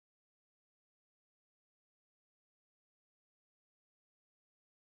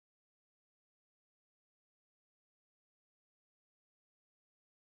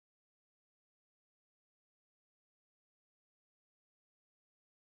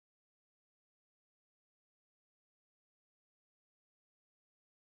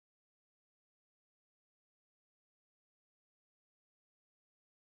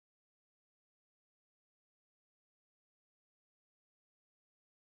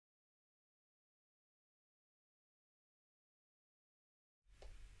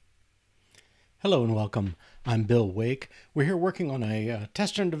Hello and welcome. I'm Bill Wake. We're here working on a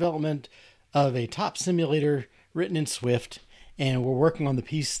test-run development of a top simulator written in Swift, and we're working on the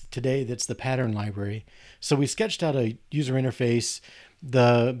piece today that's the pattern library. So we sketched out a user interface.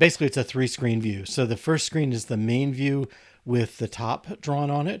 Basically it's a three-screen view. So the first screen is the main view with the top drawn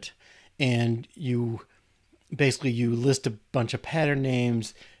on it, and you list a bunch of pattern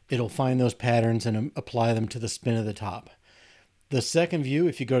names. It'll find those patterns and apply them to the spin of the top. The second view,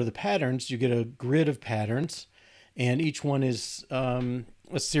 if you go to the patterns, you get a grid of patterns, and each one is a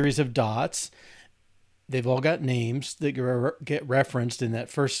series of dots. They've all got names that get referenced in that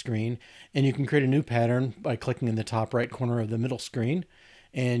first screen, and you can create a new pattern by clicking in the top right corner of the middle screen,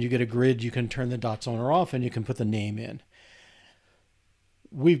 and you get a grid. You can turn the dots on or off, and you can put the name in.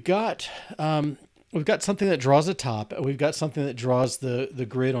 We've got something that draws a top. We've got something that draws the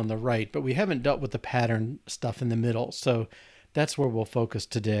grid on the right, but we haven't dealt with the pattern stuff in the middle. So that's where we'll focus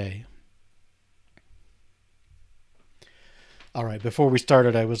today. All right, before we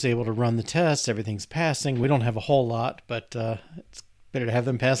started, I was able to run the tests. Everything's passing. We don't have a whole lot, but it's better to have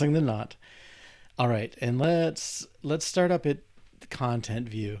them passing than not. All right, and let's start up at the content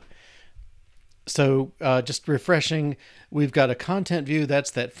view. So just refreshing, we've got a content view.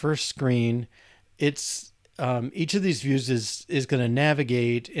 That's that first screen. It's each of these views is going to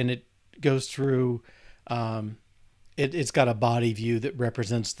navigate, and it goes through. It's got a body view that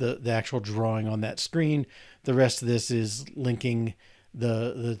represents the actual drawing on that screen. The rest of this is linking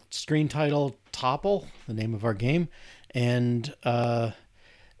the screen title, Topple, the name of our game, and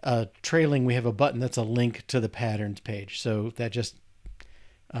trailing. We have a button that's a link to the patterns page. So that just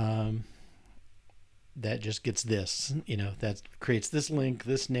gets this. That creates this link,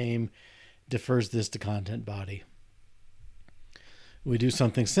 this name, defers this to content body. We do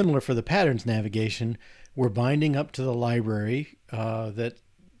something similar for the patterns navigation. We're binding up to the library that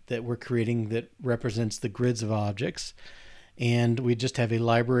we're creating that represents the grids of objects. And we just have a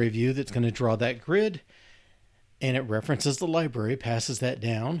library view that's going to draw that grid, and it references the library, passes that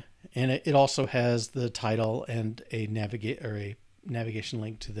down, and it also has the title and a navigation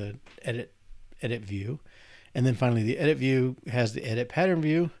link to the edit view. And then finally the edit view has the edit pattern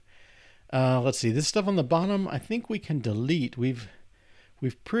view. Let's see, this stuff on the bottom, I think we can delete. We've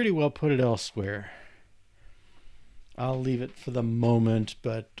pretty well put it elsewhere. I'll leave it for the moment,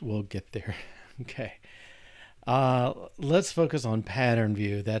 but we'll get there. Okay. Let's focus on pattern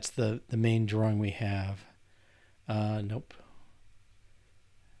view. That's the main drawing we have. Nope.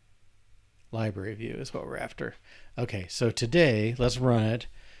 Library view is what we're after. Okay, so today, let's run it.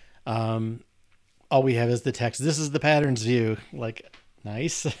 All we have is the text. This is the patterns view. Like,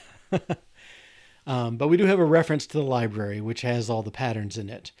 nice. But we do have a reference to the library, which has all the patterns in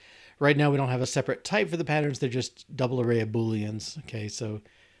it. Right now, we don't have a separate type for the patterns. They're just double array of Booleans. Okay, so,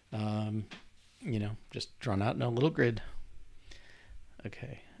 just drawn out in a little grid.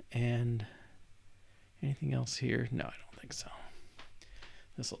 Okay, and anything else here? No, I don't think so.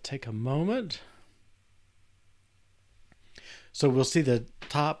 This will take a moment. So we'll see the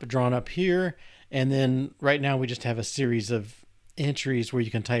top drawn up here. And then right now, we just have a series of entries where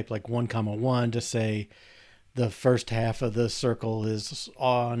you can type like 1, to say the first half of the circle is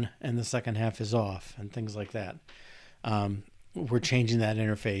on and the second half is off, and things like that. We're changing that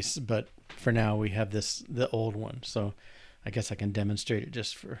interface, but for now we have the old one. So I guess I can demonstrate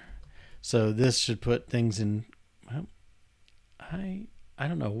it so this should put things in, well, I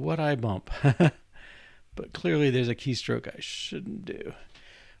don't know what I bump, but clearly there's a keystroke I shouldn't do.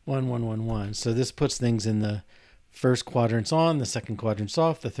 1, 1, 1, 1. So this puts things in the first quadrant's on, the second quadrant's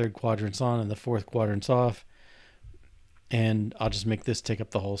off, the third quadrant's on, and the fourth quadrant's off. And I'll just make this take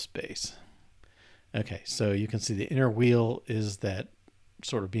up the whole space. Okay, so you can see the inner wheel is that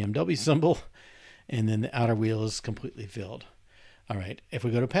sort of BMW symbol, and then the outer wheel is completely filled. All right, if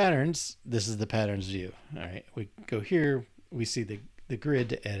we go to patterns, this is the patterns view. All right, we go here, we see the grid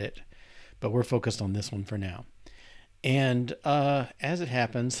to edit, but we're focused on this one for now. And as it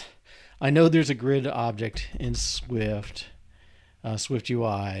happens, I know there's a grid object in Swift, Swift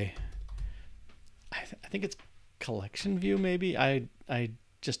UI. I think it's collection view, maybe. I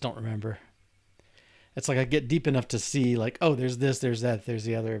just don't remember. It's like I get deep enough to see like, oh, there's this, there's that, there's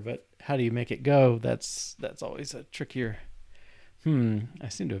the other, but how do you make it go? That's always a trickier. I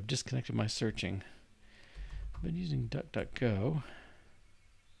seem to have disconnected my searching. I've been using DuckDuckGo.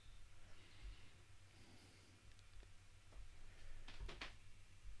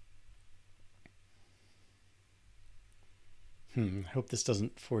 Hope this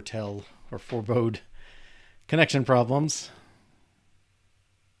doesn't foretell or forebode connection problems.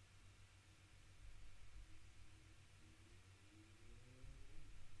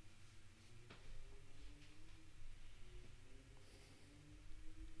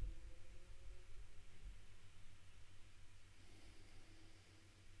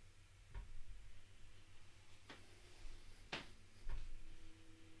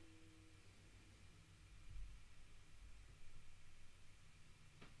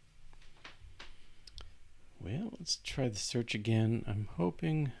 let's try the search again. I'm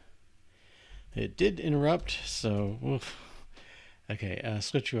hoping it did interrupt, so oof. Okay,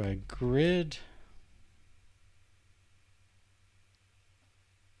 switch UI grid.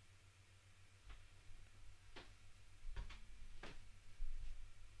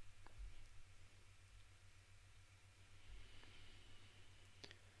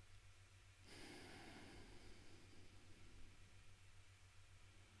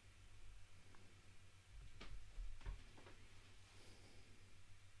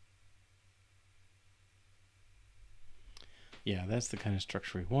 Yeah, that's the kind of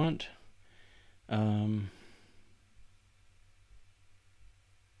structure we want. No,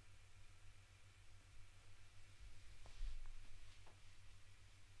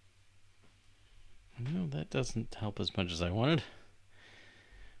 that doesn't help as much as I wanted.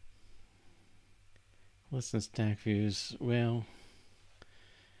 List and stack views. Well,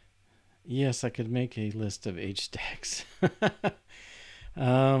 yes, I could make a list of H stacks.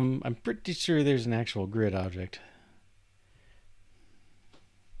 I'm pretty sure there's an actual grid object.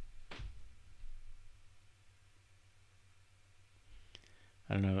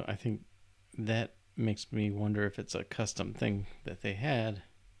 I don't know. I think that makes me wonder if it's a custom thing that they had.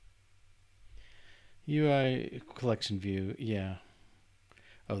 UI collection view. Yeah.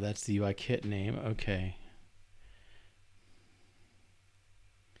 Oh, that's the UI kit name. Okay.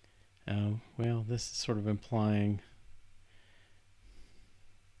 Oh, well, this is sort of implying.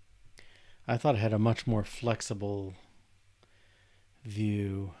 I thought it had a much more flexible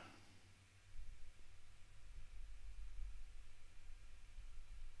view.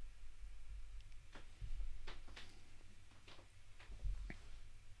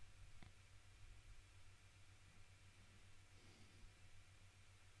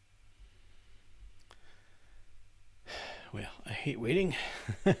 Well, I hate waiting.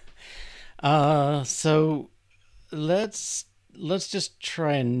 So let's just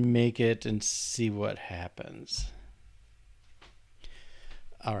try and make it and see what happens.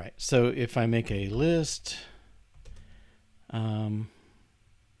 All right. So if I make a list, I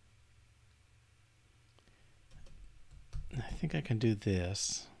think I can do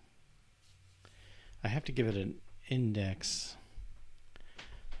this. I have to give it an index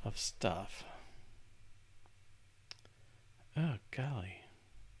of stuff. Oh, golly.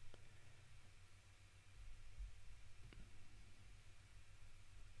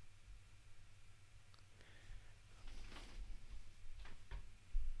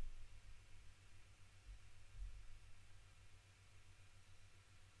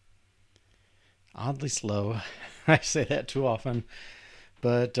 Oddly slow. I say that too often,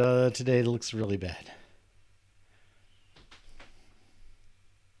 but today it looks really bad.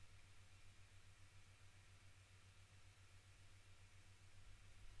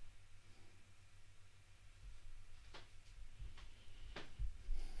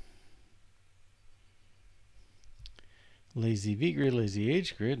 Lazy V grid, lazy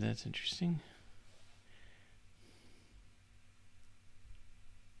H grid. That's interesting.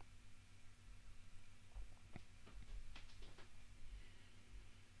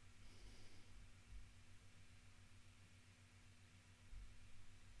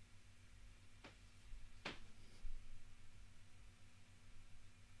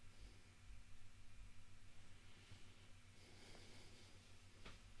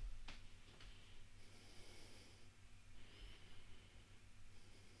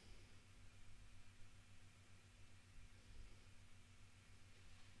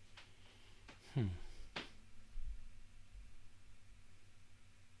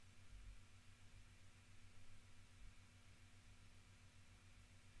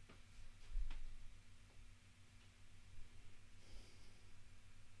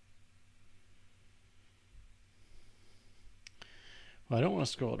 Well, I don't want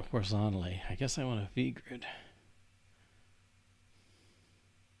to scroll it horizontally. I guess I want a V grid.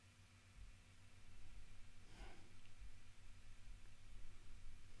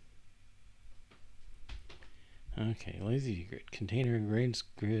 Okay, lazy V grid. Container grades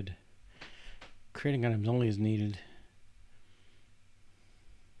grid. Creating items only as needed.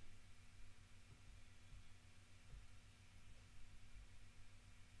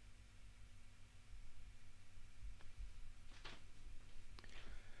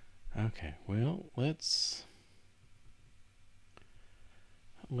 Okay, well, let's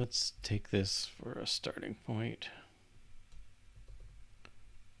take this for a starting point.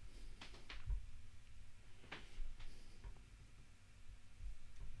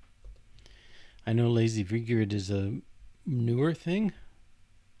 I know lazy V grid is a newer thing.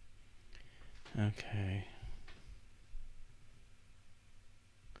 Okay.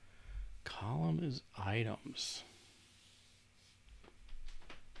 Column is items.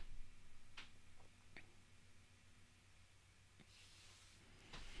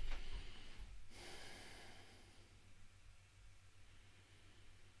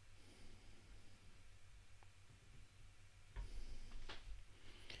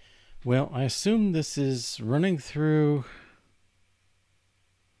 Well, I assume this is running through.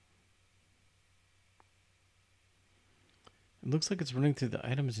 It looks like it's running through the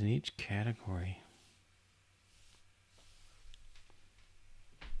items in each category.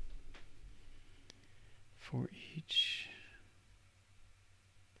 For each.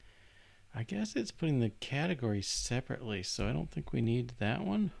 I guess it's putting the categories separately, so I don't think we need that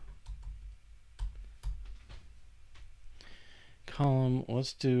one. Column,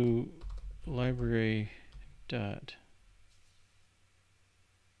 let's do library dot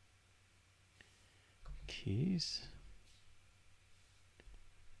keys.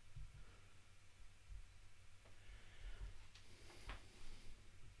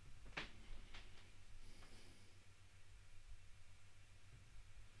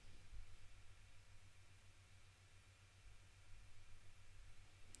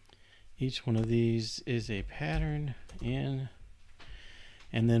 Each one of these is a pattern in,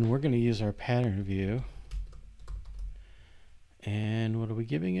 and then we're going to use our pattern view. And what are we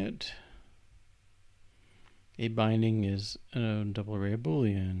giving it? A binding is a double array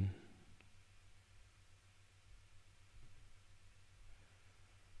Boolean.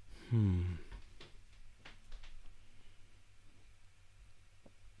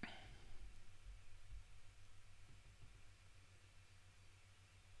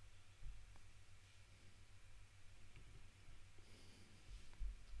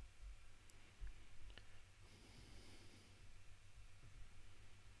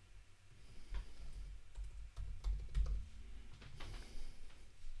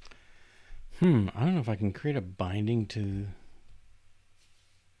 I don't know if I can create a binding to.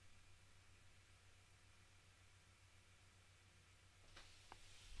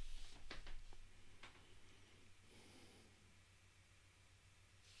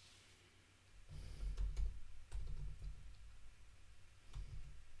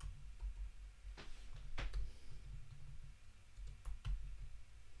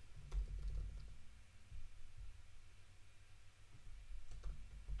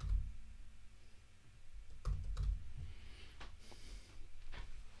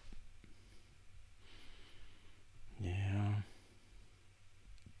 Yeah.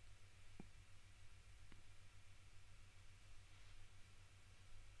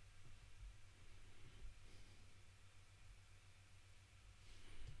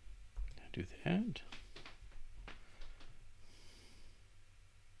 Do that.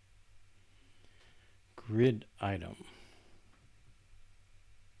 Grid item.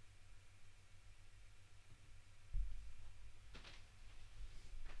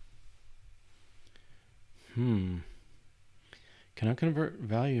 Can I convert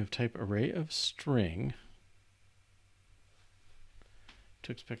value of type array of string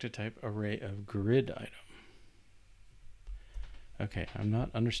to expected type array of grid item? Okay, I'm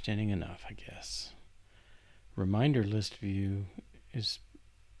not understanding enough, I guess. Reminder list view is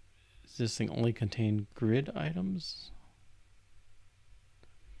this thing only contain grid items?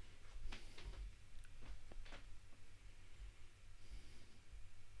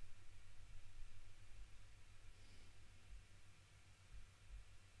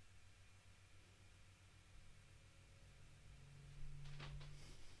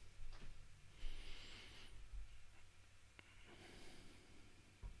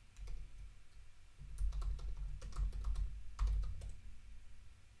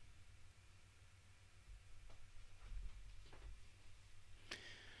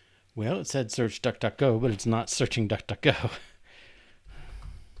 Well, it said search DuckDuckGo, but it's not searching DuckDuckGo.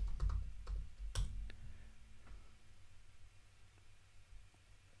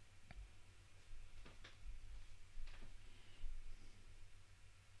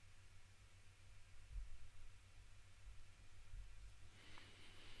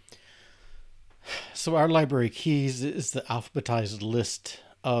 So our library keys is the alphabetized list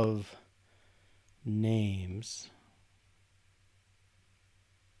of names.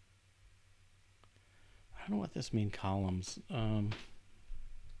 I don't know what this means, columns.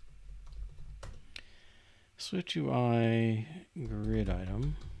 Switch UI grid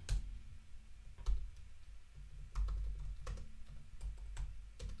item.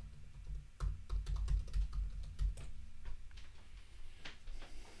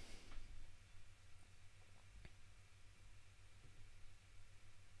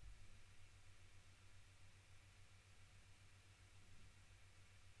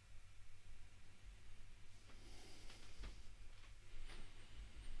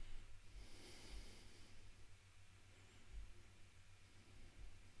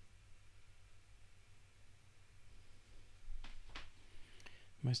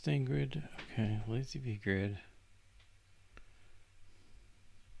 Am I staying grid? Okay, lazy v grid.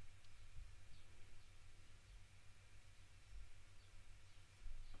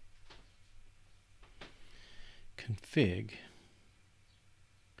 config.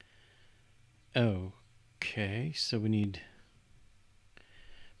 Okay, so we need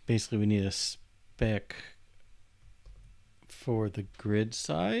a spec for the grid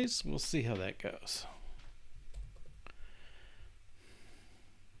size. We'll see how that goes.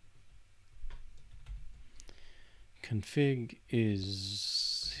 Config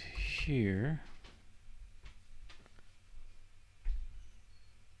is here.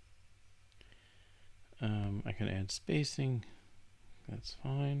 I can add spacing. That's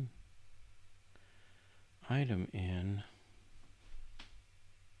fine. Item in.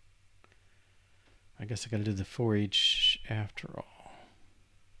 I guess I got to do the for each after all.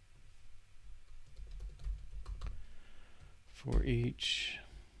 For each.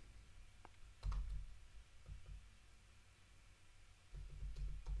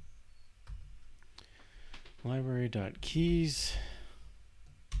 Library.keys.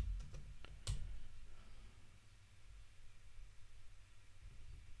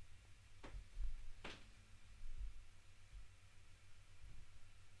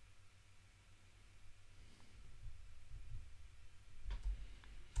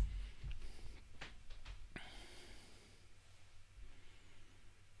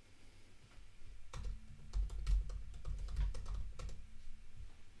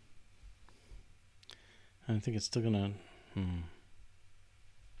 I think it's still gonna.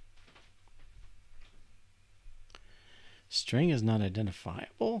 String is not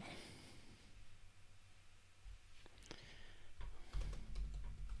identifiable.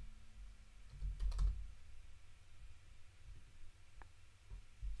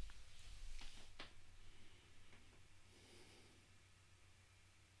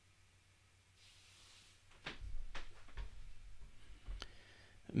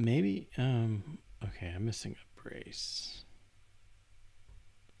 Maybe. Okay, I'm missing a brace.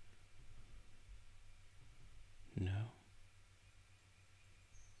 No.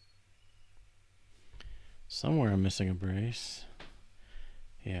 Somewhere I'm missing a brace.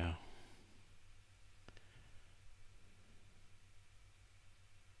 Yeah.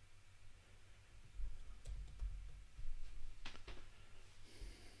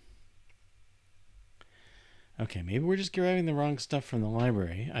 Okay, maybe we're just grabbing the wrong stuff from the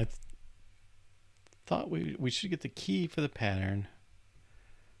library. I thought we should get the key for the pattern.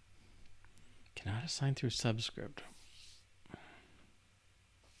 Cannot assign through subscript.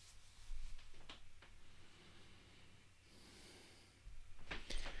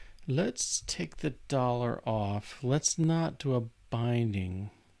 Let's take the dollar off. Let's not do a binding.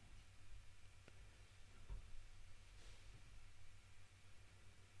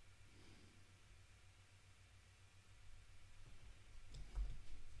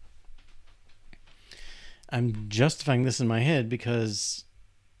 I'm justifying this in my head because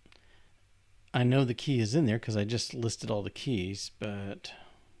I know the key is in there because I just listed all the keys, but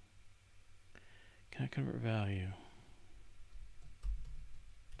can I convert value?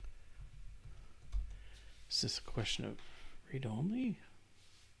 Is this a question of read only?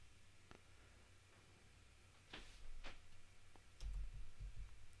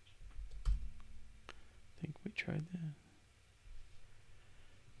 I think we tried that.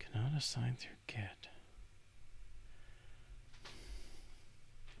 Cannot assign through get.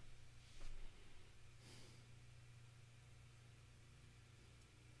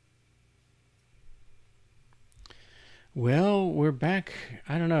 Well, we're back.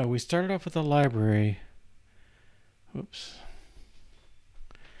 I don't know. We started off with the library. Whoops.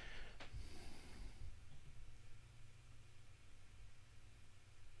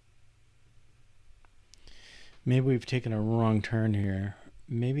 Maybe we've taken a wrong turn here.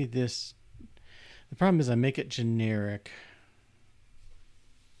 Maybe this... The problem is I make it generic.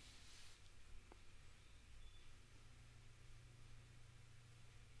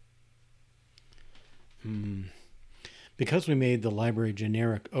 Because we made the library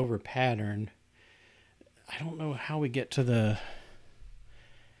generic over pattern, I don't know how we get to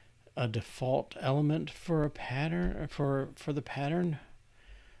a default element for a pattern for the pattern.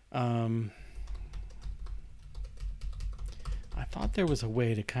 I thought there was a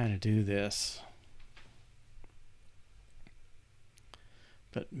way to kind of do this,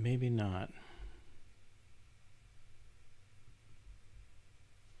 but maybe not.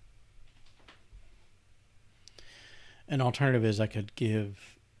 An alternative is I could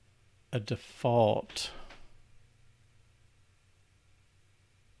give a default.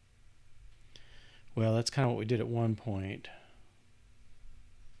 Well, that's kind of what we did at one point.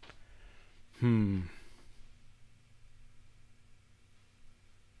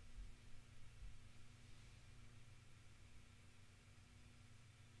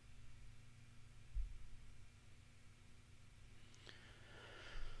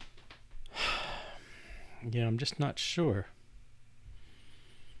 Yeah, I'm just not sure.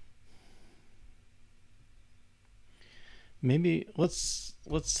 Maybe let's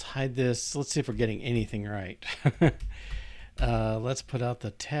hide this. Let's see if we're getting anything right. Let's put out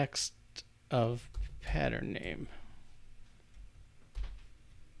the text of pattern name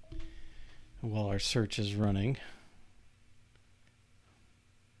while our search is running.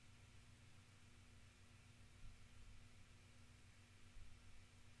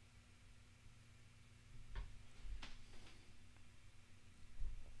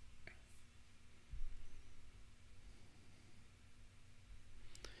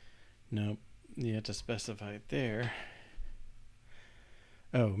 Nope, you have to specify it there.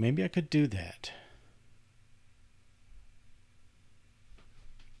 Oh, maybe I could do that.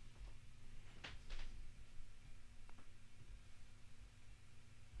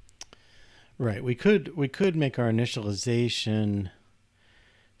 Right, we could make our initialization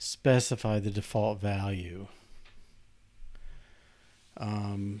specify the default value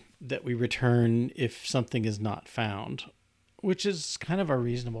that we return if something is not found, which is kind of a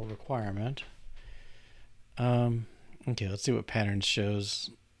reasonable requirement. Okay, let's see what patterns shows.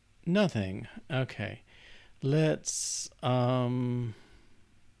 Nothing. Okay, let's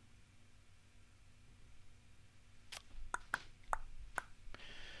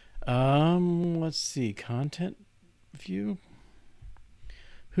let's see, content view.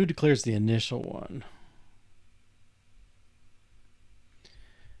 Who declares the initial one?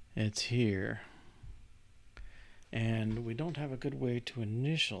 It's here. And we don't have a good way to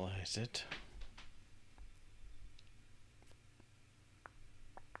initialize it.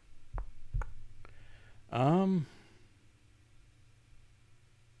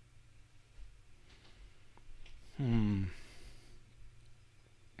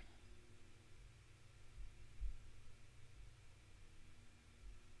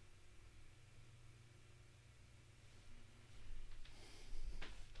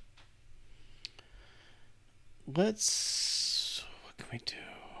 What can we do?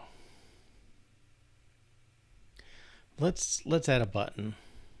 Let's add a button.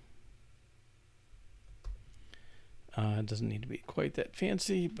 It doesn't need to be quite that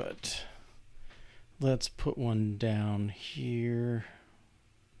fancy, but let's put one down here.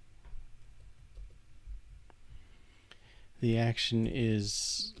 The action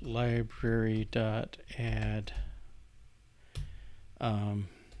is library.add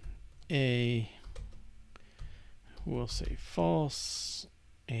A, we'll say false,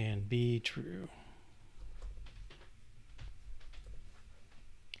 and B true.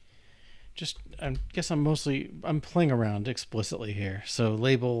 I guess I'm playing around explicitly here. So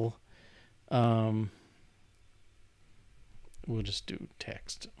label, we'll just do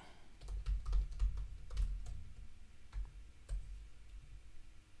text.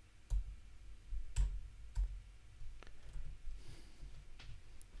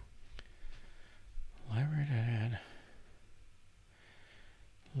 Library.add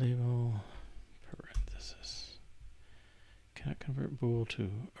label parenthesis. Cannot convert bool to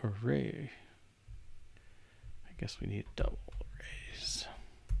array. I guess we need double arrays.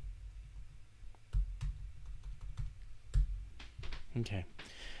 Okay.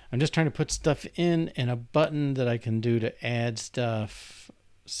 I'm just trying to put stuff in and a button that I can do to add stuff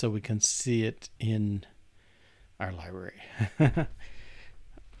so we can see it in our library.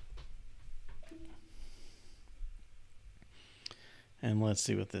 And let's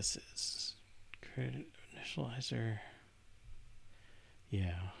see what this is. Create an initializer.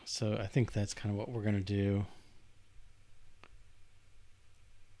 Yeah, so I think that's kind of what we're going to do.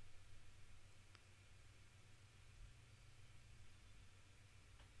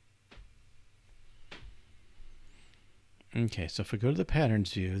 Okay, so if we go to the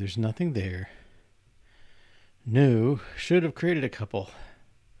patterns view, there's nothing there. New, should have created a couple.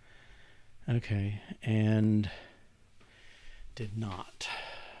 Okay, and did not.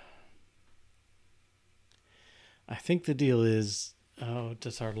 I think the deal is,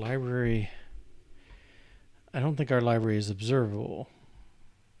 does our library, I don't think our library is observable.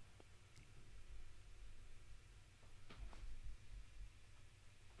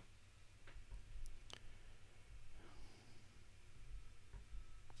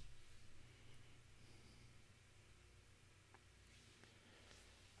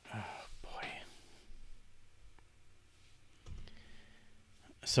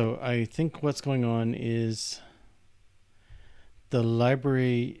 So I think what's going on is the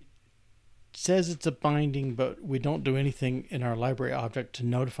library says it's a binding, but we don't do anything in our library object to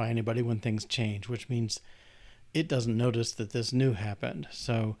notify anybody when things change, which means it doesn't notice that this new happened.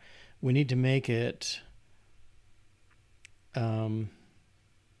 So we need to make it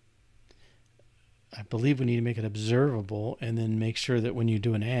I believe we need to make it observable and then make sure that when you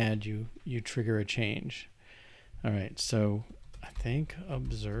do an add, you trigger a change. All right, so I think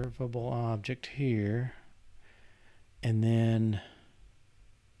observable object here, and then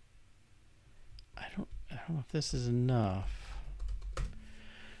I don't know if this is enough.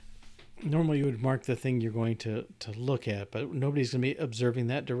 Normally you would mark the thing you're going to look at, but nobody's going to be observing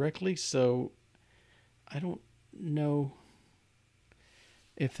that directly, so I don't know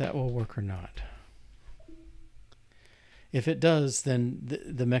if that will work or not. If it does, then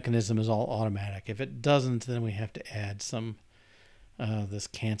the mechanism is all automatic. If it doesn't, then we have to add some this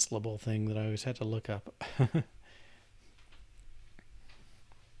cancelable thing that I always had to look up.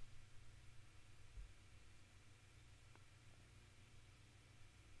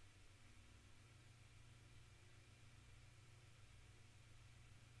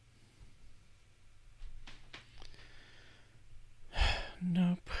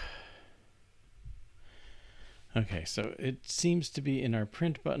 Nope. Okay, so it seems to be in our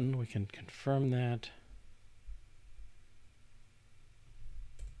print button. We can confirm that.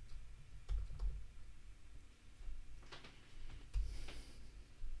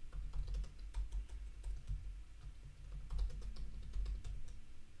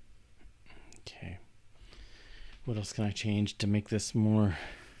 Okay. What else can I change to make this more...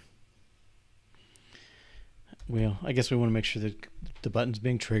 Well, I guess we want to make sure that the button's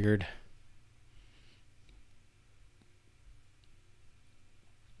being triggered.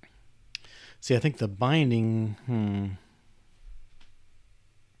 See, I think the binding,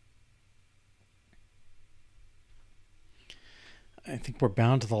 I think we're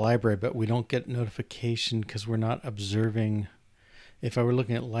bound to the library, but we don't get notification because we're not observing. If I were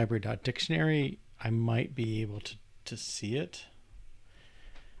looking at library.dictionary, I might be able to see it.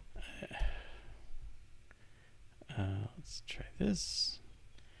 Let's try this.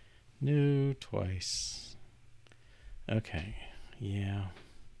 New twice. Okay, yeah.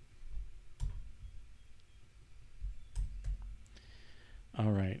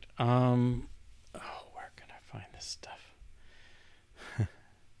 All right. Oh, where can I find this stuff?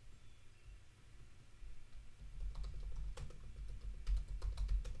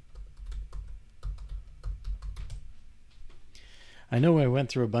 I know I went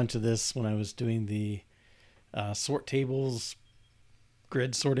through a bunch of this when I was doing the sort tables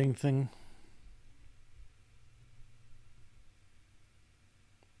grid sorting thing.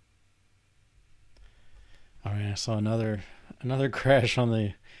 All right, I saw another crash on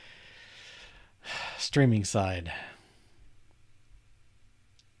the streaming side.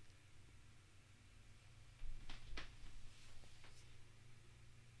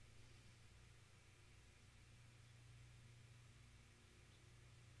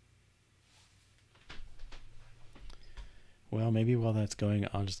 Well, maybe while that's going,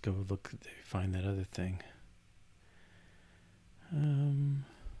 I'll just go look, find that other thing. Open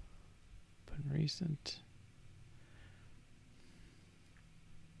recent.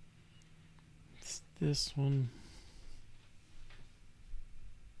 It's this one.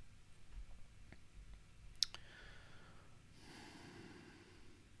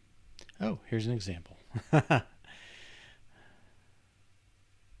 Oh, here's an example.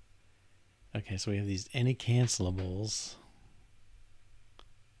 Okay, so we have these any cancellables.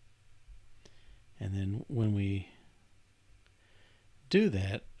 And then when we do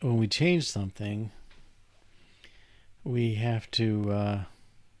that, when we change something, we have to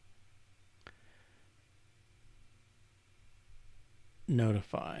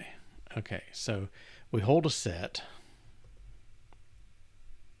notify. Okay, so we hold a set.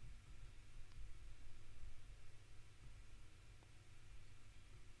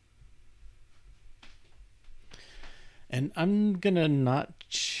 And I'm going to not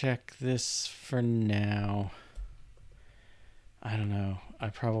check this for now. I don't know. I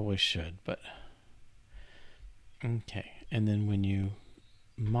probably should, but... Okay. And then when you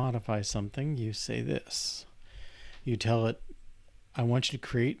modify something, you say this. You tell it, I want you to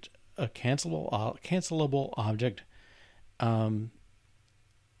create a cancelable object on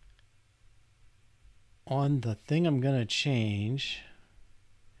the thing I'm going to change.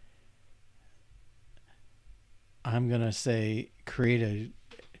 I'm going to say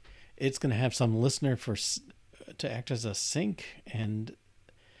it's going to have some listener to act as a sync, and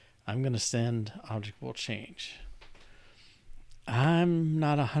I'm going to send object will change. I'm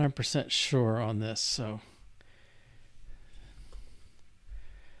not 100% sure on this, so.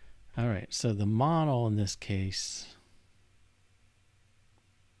 All right, so the model in this case.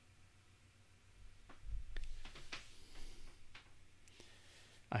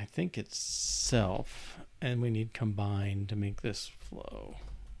 I think it's self, and we need combine to make this flow.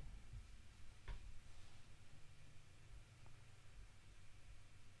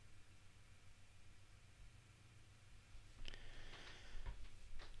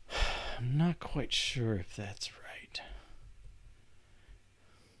 quite sure if that's right.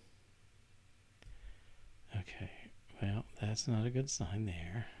 Okay, well, that's not a good sign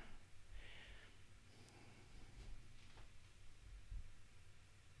there.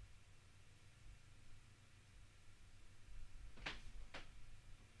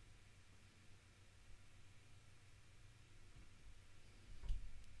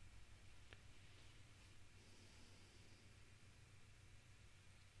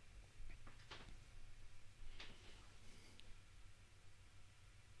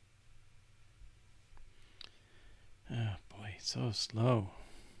 Oh boy, so slow.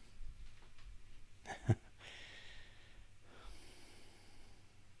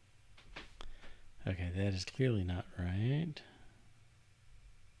 Okay, that is clearly not right.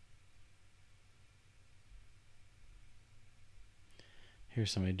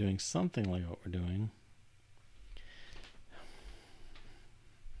 Here's somebody doing something like what we're doing.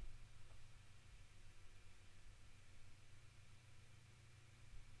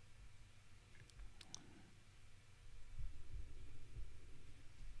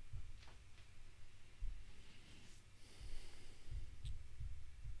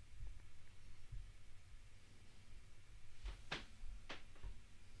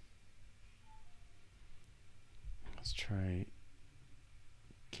 Let's try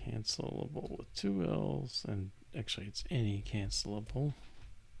cancelable with two L's, and actually it's any cancelable.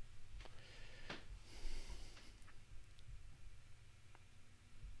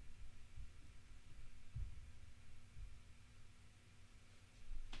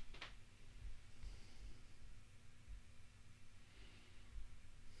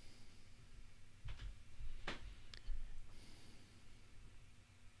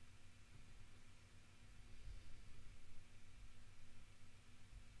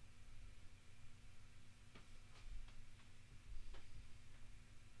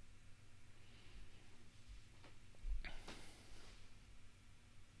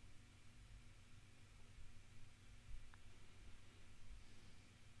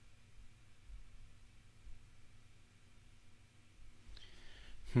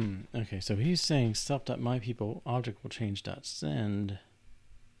 Okay, so he's saying self.myPeople object will change .send.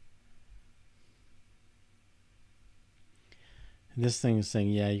 This thing is saying,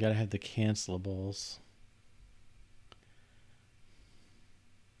 yeah, you got to have the cancelables.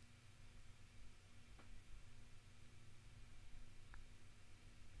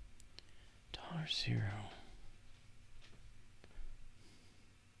 $0.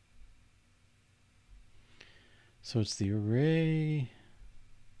 So it's the array.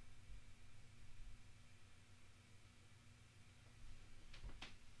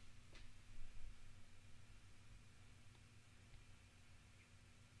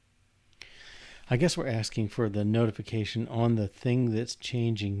 I guess we're asking for the notification on the thing that's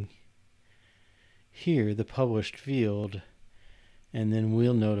changing here, the published field, and then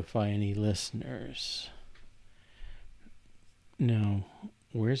we'll notify any listeners. Now,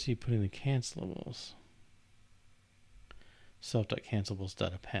 where's he putting the cancelables?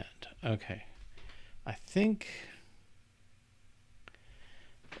 Self.cancelables.append. Okay. I think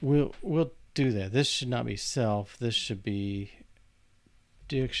we'll do that. This should not be self. This should be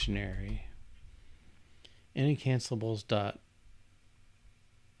dictionary. Any cancelables dot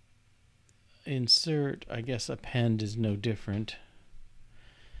insert. I guess append is no different.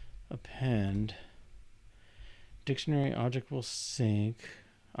 Append. Dictionary object will sync.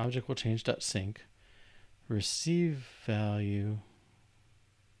 Object will change dot sync. Receive value.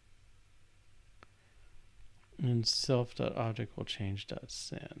 And self dot object will change dot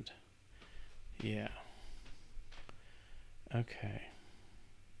send. Yeah. Okay.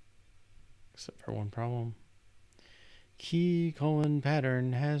 Except for one problem. Key :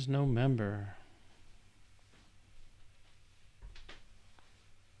 pattern has no member.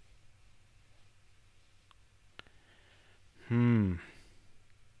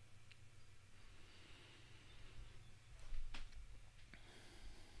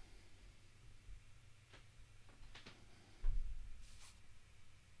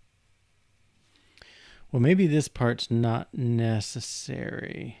 Well, maybe this part's not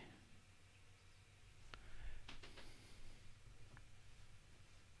necessary.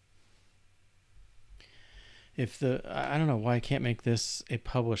 I don't know why I can't make this a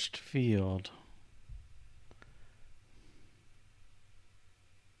published field.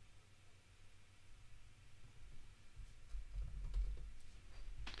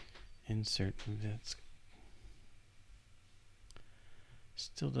 Insert. That's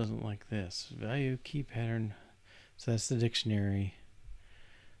still doesn't like this. Value key pattern. So that's the dictionary.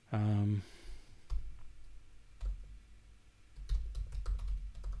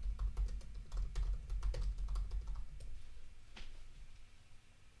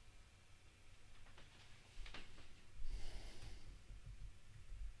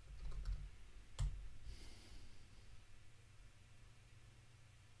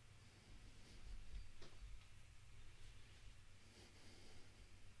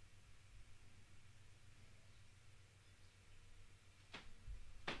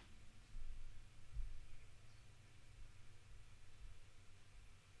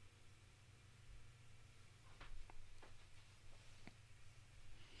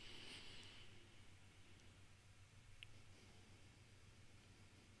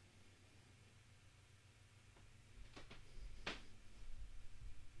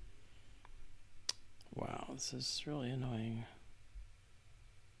 This is really annoying.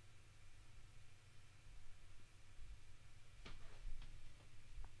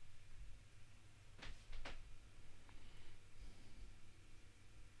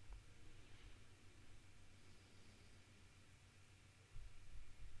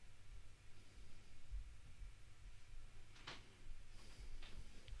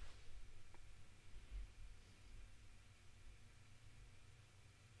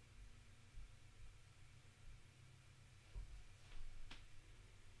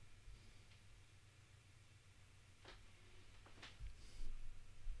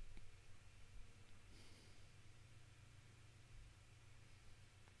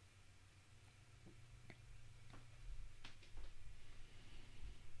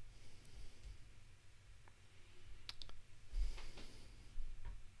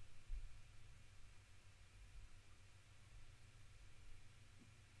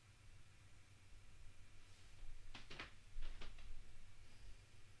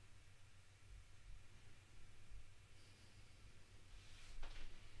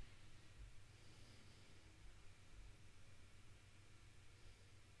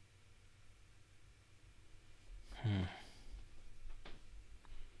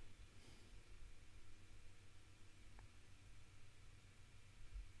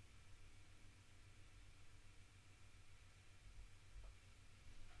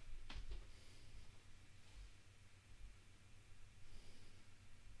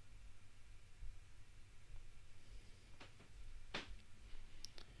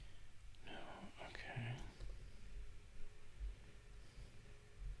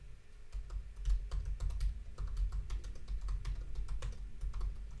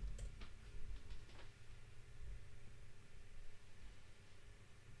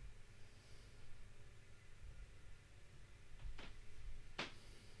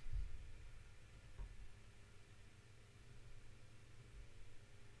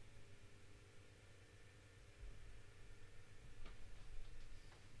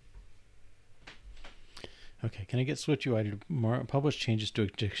 Okay, can I get switch UI to publish changes to a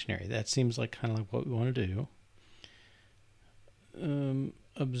dictionary? That seems like kind of like what we want to do.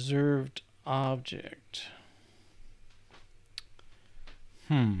 Observed object.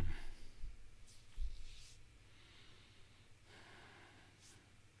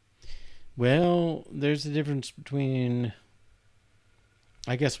 Well, there's a difference between...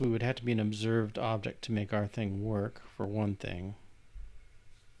 I guess we would have to be an observed object to make our thing work, for one thing.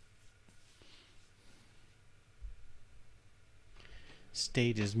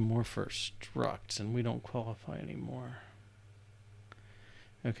 State is more for structs, and we don't qualify anymore.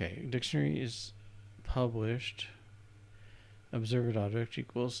 Okay, dictionary is published. Observed object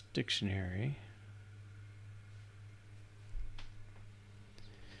equals dictionary.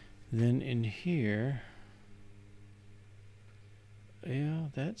 Then in here, yeah,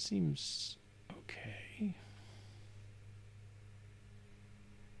 that seems okay.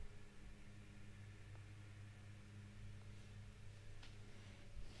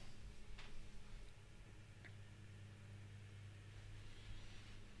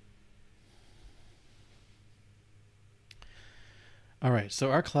 All right, so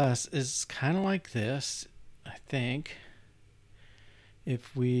our class is kind of like this, I think.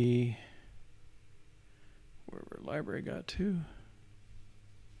 If we, where our library got to.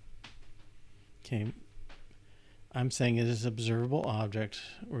 Okay, I'm saying it is observable object.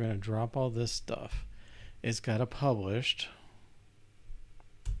 We're going to drop all this stuff. It's got a published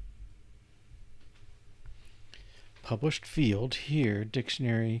field here,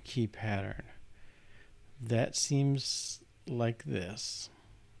 dictionary key pattern. That seems like this.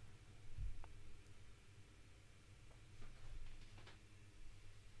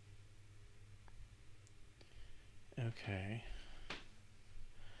 Okay.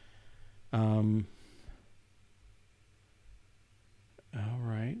 All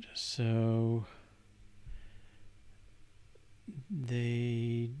right, so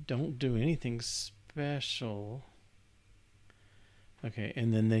they don't do anything special. Okay,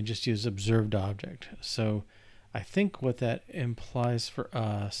 and then they just use observed object. So I think what that implies for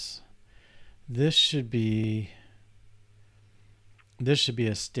us, this should be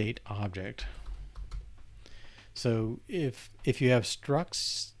a state object. So if you have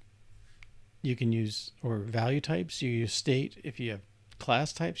structs, you can use, or value types, you use state. If you have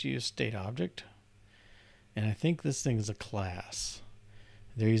class types, you use state object. And I think this thing is a class.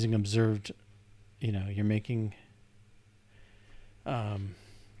 They're using observed, you're making a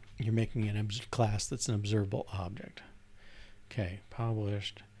class that's an observable object. Okay,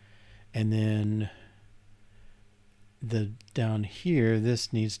 published. And then down here,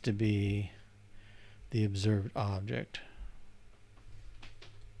 this needs to be the observed object.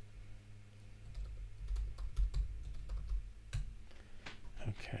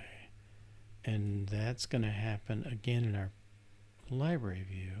 Okay, and that's going to happen again in our library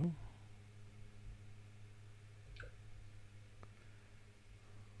view.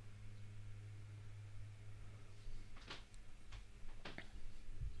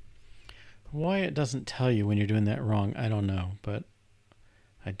 Why it doesn't tell you when you're doing that wrong, I don't know, but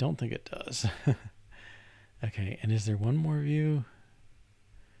I don't think it does. Okay, and is there one more view?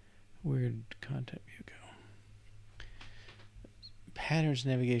 Where'd content view go? Patterns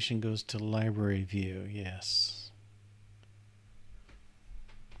navigation goes to library view, yes.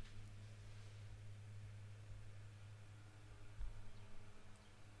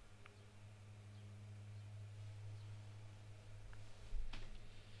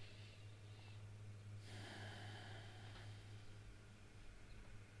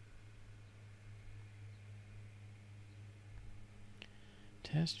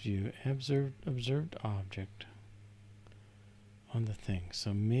 Test view, observed object on the thing.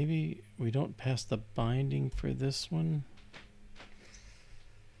 So maybe we don't pass the binding for this one.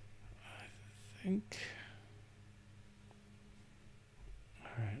 I think.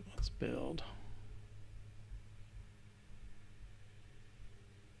 All right, let's build.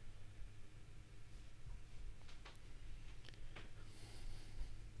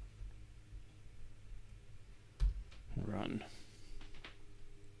 Run.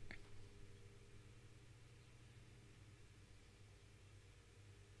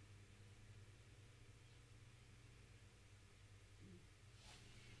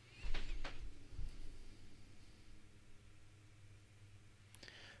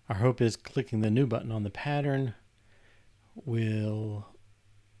 Our hope is clicking the new button on the pattern will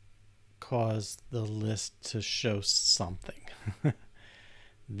cause the list to show something.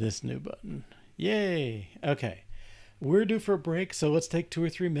 This new button. Yay! Okay. We're due for a break, so let's take 2 or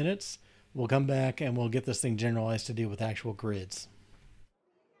 3 minutes. We'll come back and we'll get this thing generalized to deal with actual grids.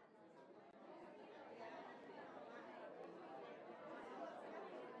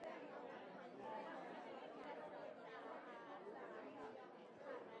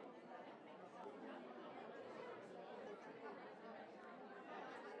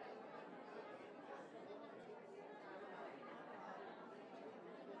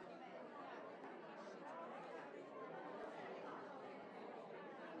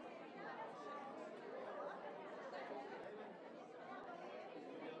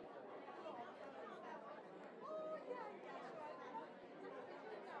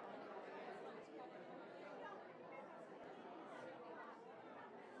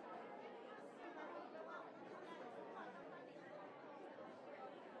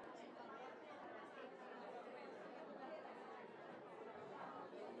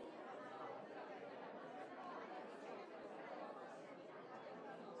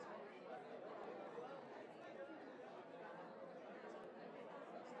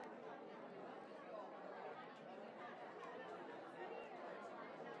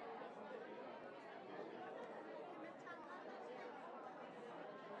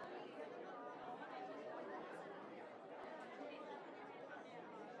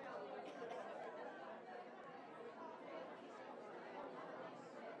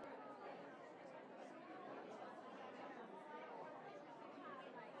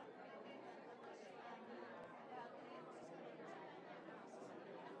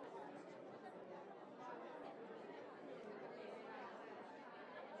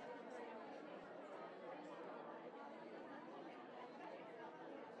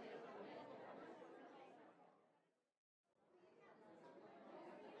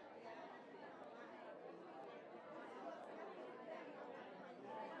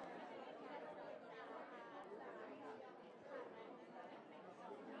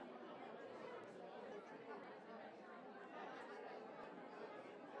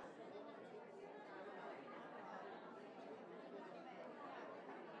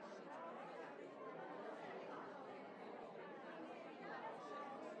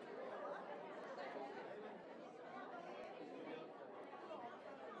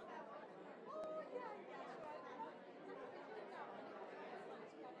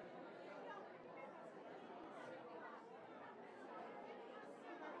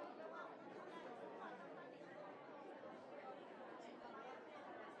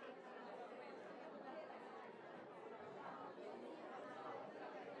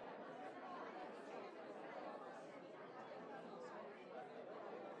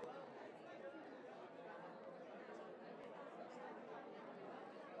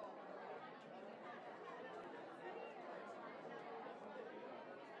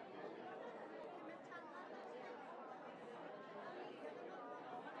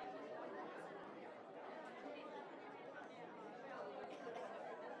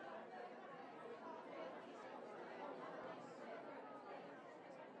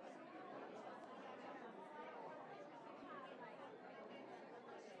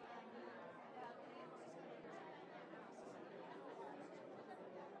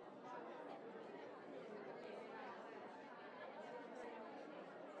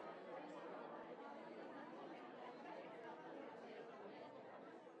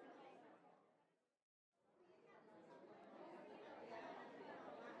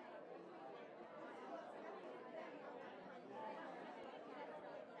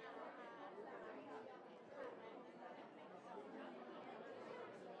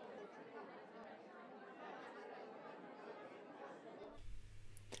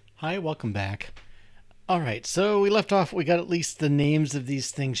 Hi, welcome back. All right, so we left off. We got at least the names of these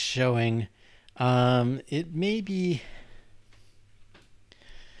things showing. It may be.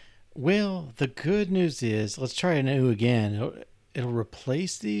 Well, the good news is, let's try a new again. It'll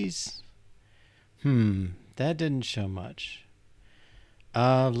replace these. That didn't show much.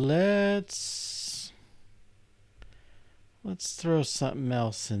 Let's throw something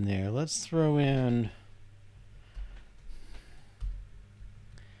else in there. Let's throw in.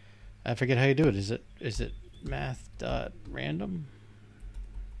 I forget how you do it. Is it math.random?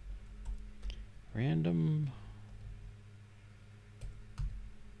 Random.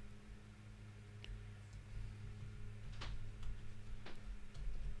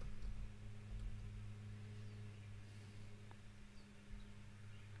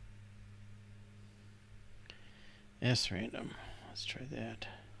 S random. Let's try that.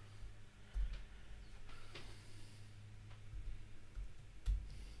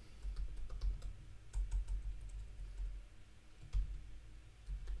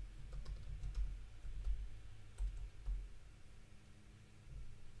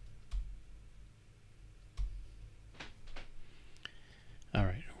 All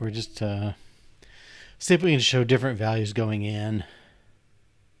right, we're just see if we can show different values going in.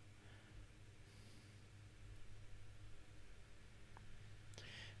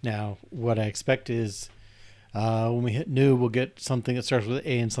 Now, what I expect is when we hit new, we'll get something that starts with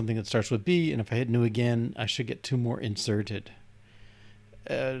A and something that starts with B. And if I hit new again, I should get two more inserted.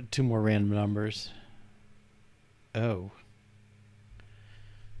 Two more random numbers. Oh.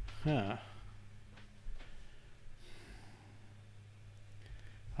 Huh.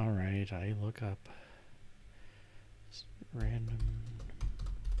 All right, I look up random.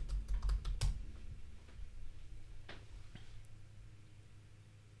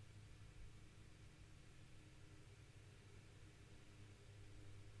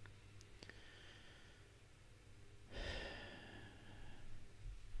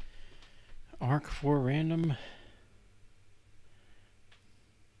 Arc for random.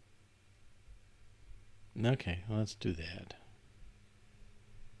 Okay, let's do that.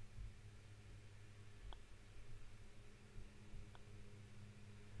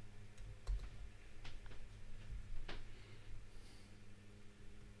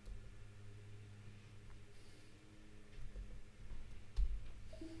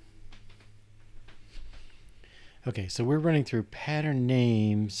 Okay, so we're running through pattern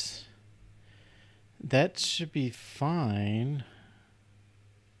names. That should be fine.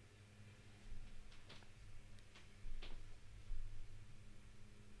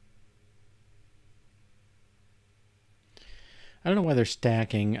 I don't know why they're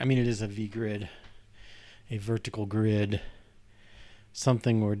stacking. I mean, it is a V-grid, a vertical grid.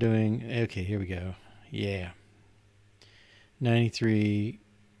 Something we're doing. Okay, here we go. Yeah. 93,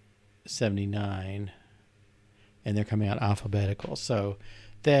 79. And they're coming out alphabetical. So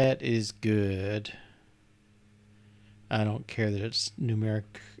that is good. I don't care that it's numeric,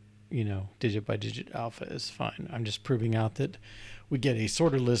 digit by digit alpha is fine. I'm just proving out that we get a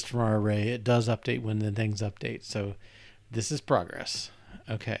sorted list from our array. It does update when the things update. So this is progress.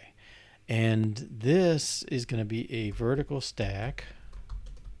 Okay. And this is going to be a vertical stack.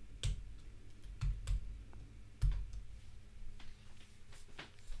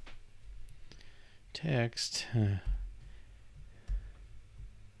 Text.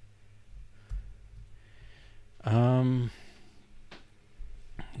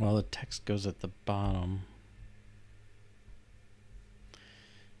 Well, the text goes at the bottom.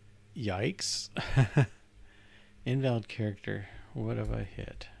 Yikes. Invalid character. What have I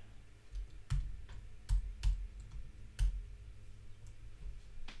hit?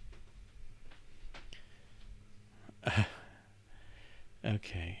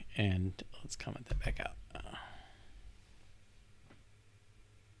 Okay, and let's comment that back out.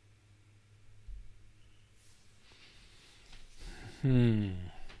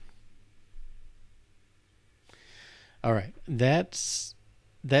 All right, that's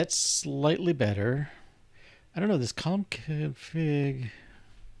slightly better. I don't know, this column config.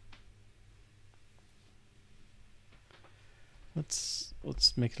 Let's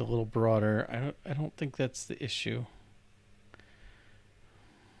make it a little broader. I don't think that's the issue.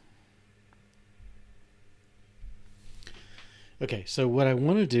 Okay, so what I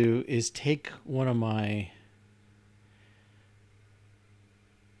want to do is take one of my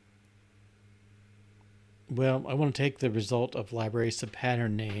I want to take the result of library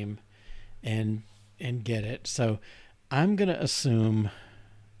subpattern name and get it. So I'm going to assume,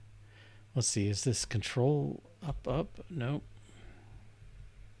 let's see, is this control up? Nope.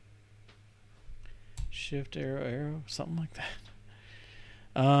 Shift arrow, something like that.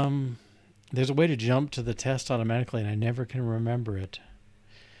 There's a way to jump to the test automatically, and I never can remember it.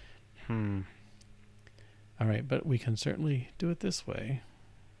 All right, but we can certainly do it this way.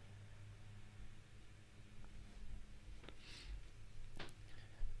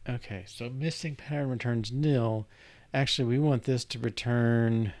 Okay, so missing pattern returns nil. Actually, we want this to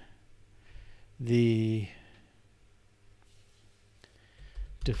return the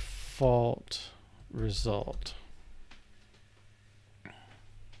default result.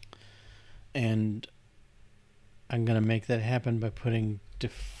 And I'm going to make that happen by putting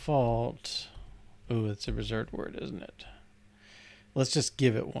default. Oh, it's a reserved word, isn't it? Let's just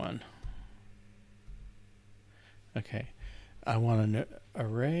give it one. Okay. I want an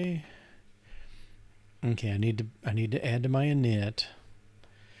array. Okay, I need to add to my init.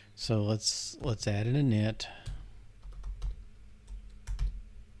 So let's add an init.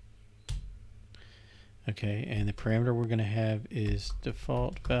 Okay, and the parameter we're going to have is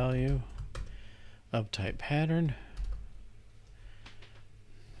default value of type pattern.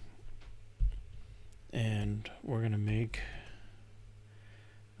 And we're going to make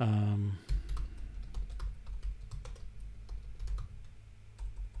pattern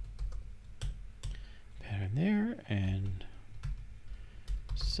there, and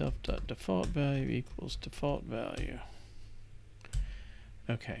self.default value equals default value.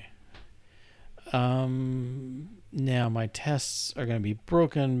 Okay. Now my tests are going to be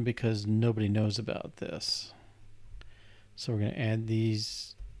broken because nobody knows about this. So we're going to add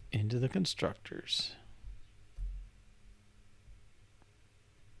these into the constructors.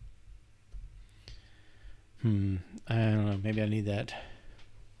 I don't know. Maybe I need that.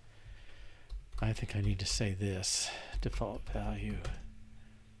 I think I need to say this. Default value.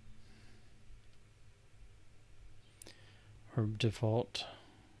 Or default.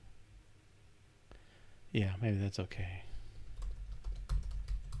 Yeah, maybe that's okay.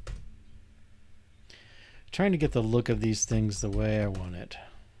 Trying to get the look of these things the way I want it.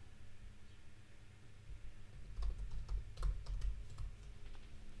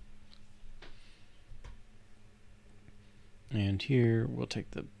 And here we'll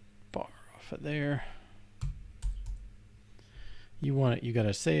take the bar off of there. You want it, you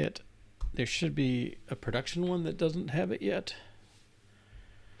gotta say it. There should be a production one that doesn't have it yet.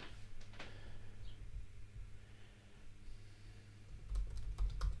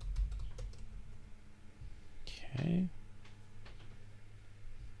 Okay.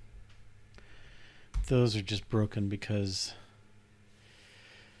 Those are just broken because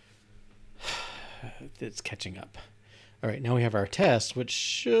it's catching up. All right, now we have our test, which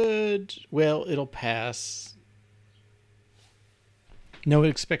should, well, it'll pass. No, it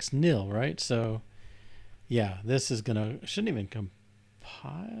expects nil, right? So, yeah, this is shouldn't even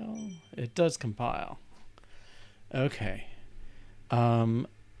compile. It does compile. Okay.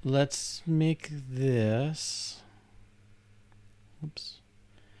 Let's make this, oops,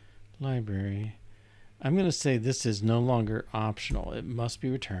 library. I'm going to say this is no longer optional. It must be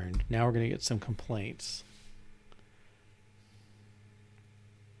returned. Now we're going to get some complaints.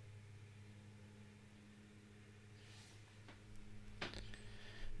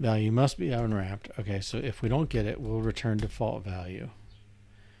 Value must be unwrapped. Okay, so if we don't get it, we'll return default value.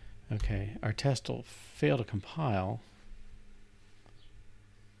 Okay, our test will fail to compile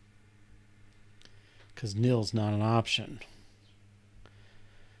because nil's not an option.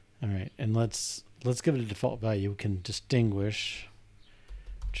 All right, and let's give it a default value. We can distinguish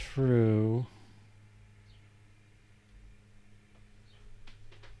true.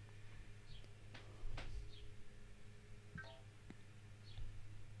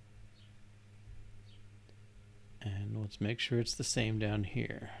 And let's make sure it's the same down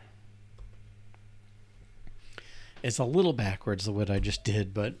here. It's a little backwards of what I just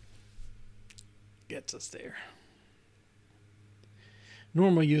did, but gets us there.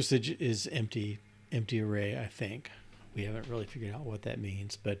 Normal usage is empty array, I think. We haven't really figured out what that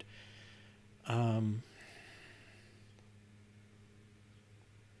means, but all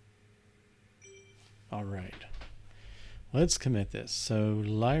right. Let's commit this. So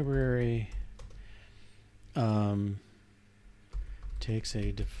library takes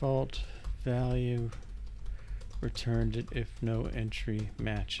a default value, returned it if no entry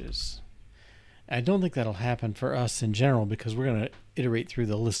matches. I don't think that'll happen for us in general because we're going to iterate through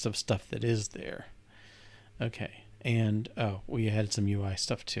the list of stuff that is there. Okay, and oh, we had some UI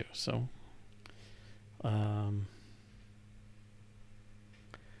stuff too. So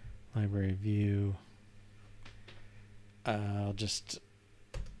library view. I'll just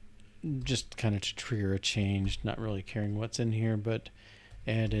kind of to trigger a change, not really caring what's in here, but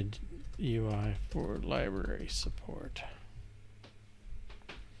added UI for library support.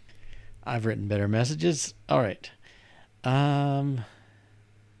 I've written better messages. All right. Now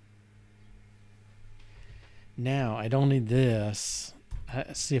I don't need this.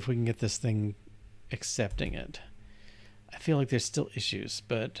 Let's see if we can get this thing accepting it. I feel like there's still issues,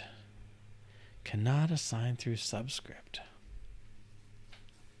 but cannot assign through subscript.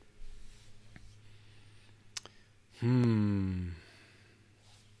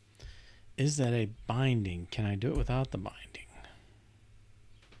 Is that a binding? Can I do it without the binding?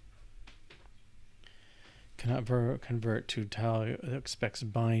 Cannot convert to tile expects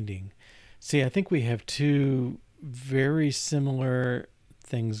binding. See, I think we have two very similar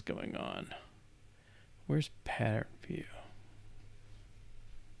things going on. Where's pattern view?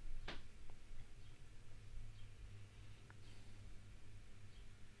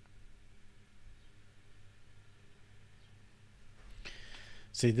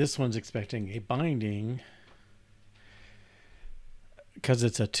 See, this one's expecting a binding because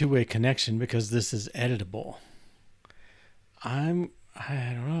it's a two-way connection because this is editable. I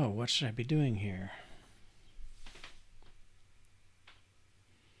don't know. What should I be doing here?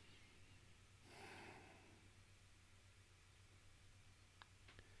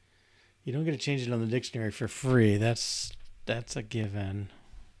 You don't get to change it on the dictionary for free. That's a given.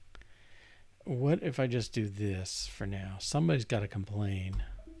 What if I just do this for now? Somebody's got to complain.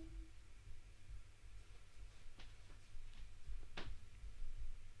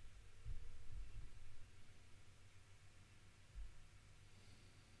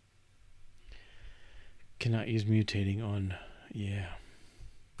 Cannot use mutating on, yeah.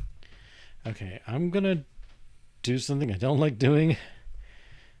 Okay, I'm going to do something I don't like doing.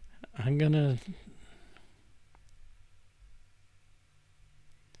 I'm going to...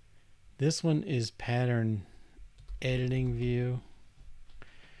 This one is pattern editing view.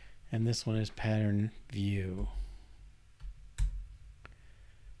 And this one is pattern view.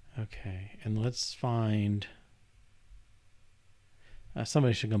 Okay, and let's find...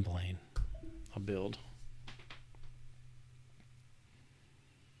 somebody should complain. I'll build.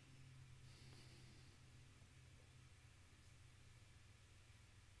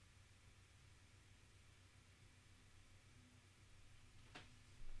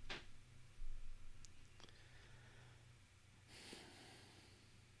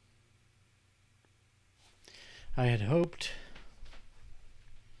 I had hoped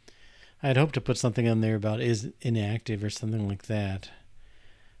to put something on there about is inactive or something like that.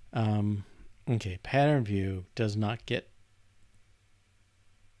 Okay, pattern view does not get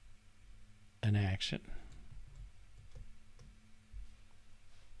an action.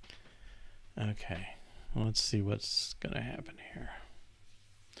 Okay, well, let's see what's going to happen here.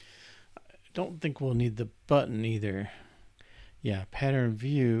 I don't think we'll need the button either. Yeah, pattern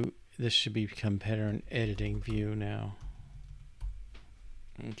view. This should become pattern editing view now.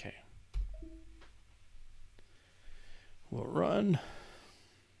 Okay. We'll run.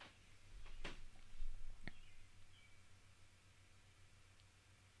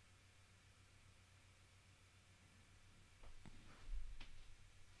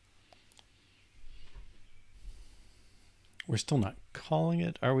 We're still not calling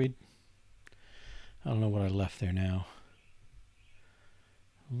it, are we? I don't know what I left there now.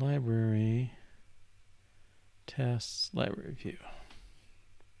 Library tests, library view.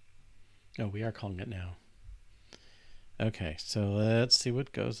 Oh, we are calling it now. Okay, so let's see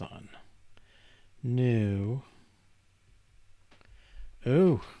what goes on. New.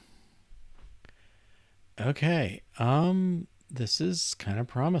 Ooh. Okay. This is kind of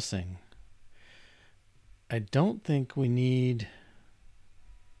promising. I don't think we need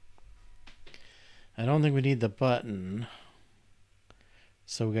the button.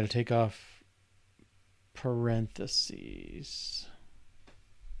 So we got to take off parentheses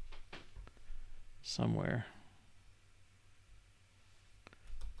somewhere.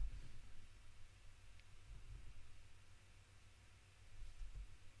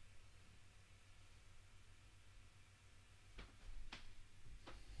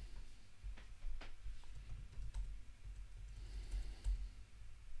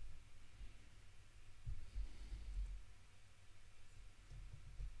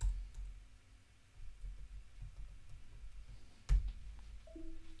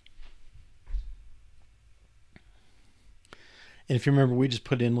 And if you remember, we just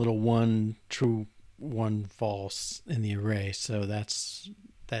put in little one true, one false in the array. So that's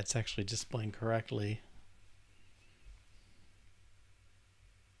actually displaying correctly.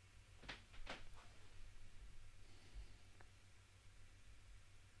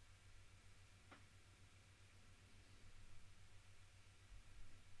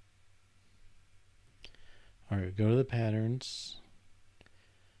 All right, go to the patterns.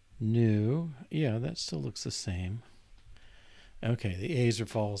 new. Yeah, that still looks the same. Okay, the A's are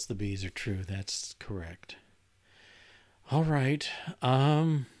false, the B's are true. That's correct. All right.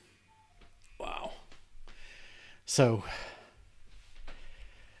 Wow. So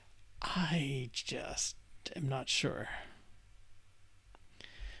I just am not sure.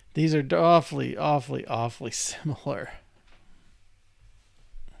 These are awfully, awfully, awfully similar.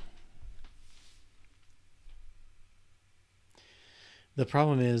 The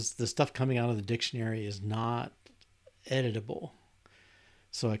problem is the stuff coming out of the dictionary is not editable.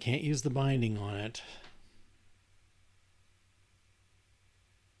 So I can't use the binding on it.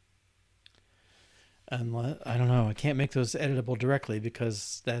 Unless, I don't know, I can't make those editable directly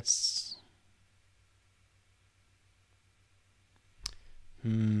because that's...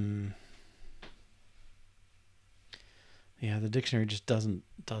 Yeah, the dictionary just doesn't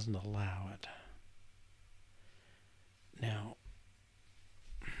allow it. Now,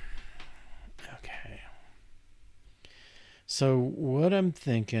 okay. So what I'm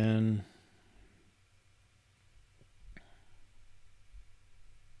thinking...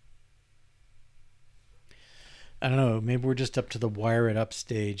 I don't know, maybe we're just up to the wire it up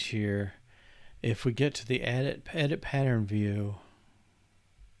stage here. If we get to the edit pattern view,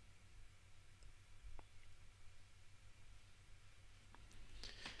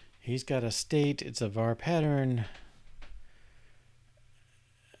 he's got a state, it's a var pattern.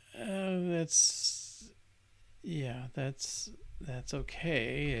 That's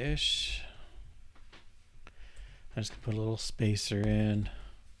okay-ish. I'm just gonna put a little spacer in.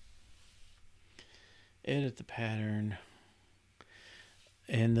 Edit the pattern.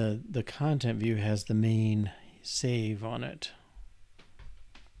 And the content view has the main save on it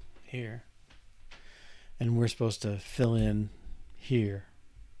here. And we're supposed to fill in here.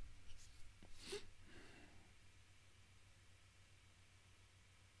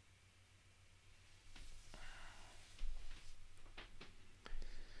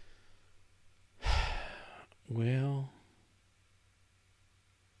 Well,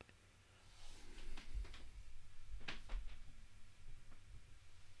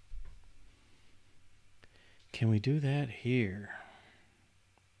 can we do that here?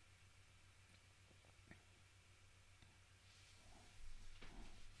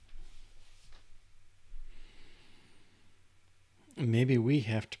 Maybe we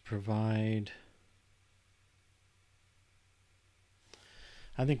have to provide...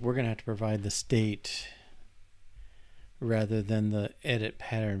 I think we're going to have to provide the state rather than the edit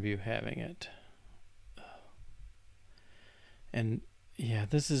pattern view having it. And yeah,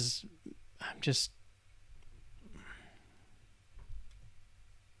 this is...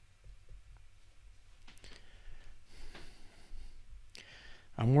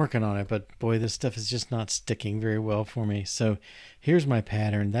 I'm working on it, but boy, this stuff is just not sticking very well for me. So here's my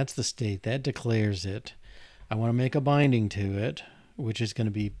pattern. That's the state. That declares it. I want to make a binding to it, which is going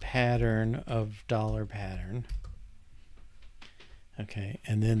to be pattern of $pattern. Okay,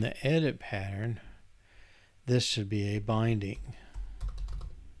 and then the edit pattern, this should be a binding.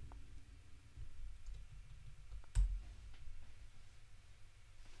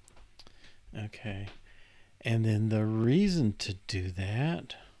 Okay. And then the reason to do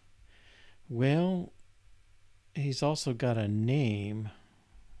that, well, he's also got a name.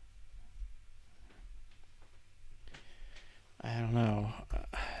 I don't know.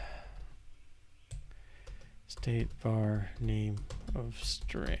 State var name of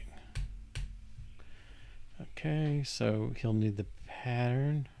string. Okay, so he'll need the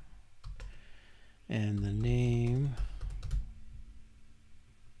pattern and the name.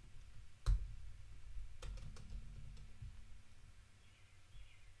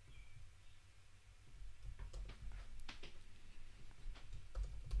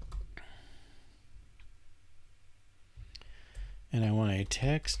 And I want a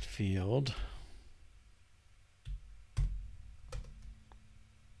text field.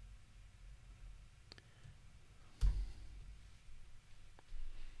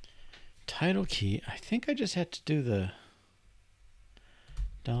 Title key, I think I just had to do the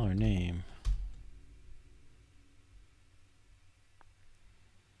 $name.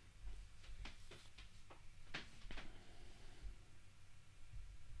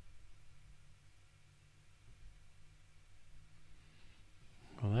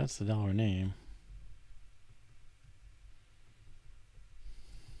 Well, that's the $name.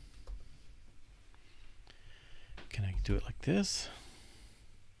 Can I do it like this?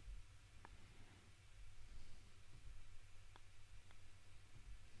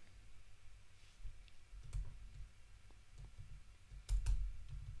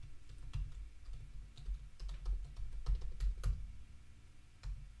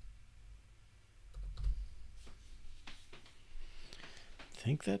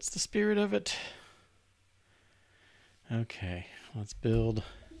 think that's the spirit of it. Okay, let's build.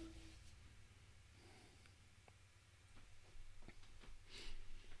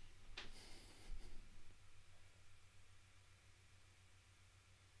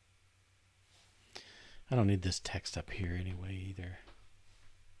 I don't need this text up here anyway either.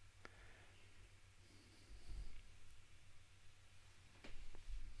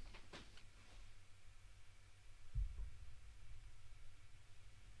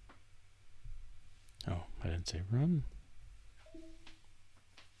 Oh, I didn't say run.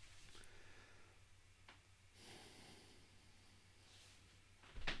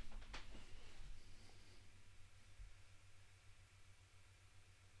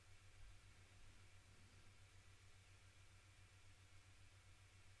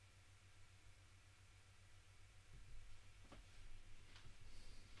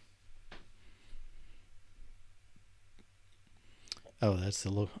 Oh, that's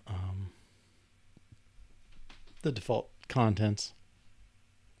the default contents.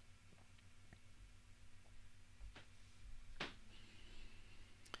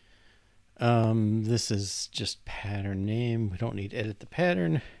 This is just pattern name. We don't need to edit the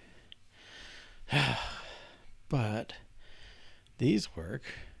pattern. But these work.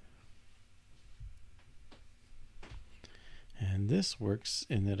 And this works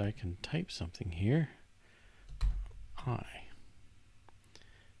in that I can type something here.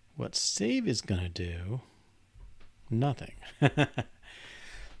 What save is going to do, nothing.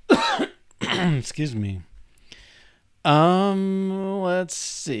 Excuse me. Let's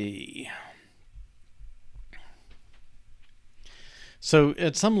see. So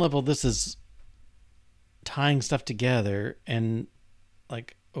at some level, this is tying stuff together and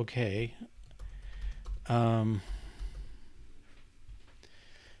like, okay. I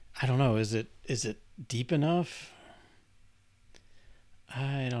don't know. Is it deep enough?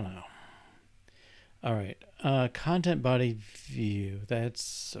 I don't know. All right. Content body view.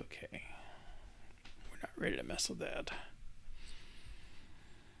 That's okay. We're not ready to mess with that.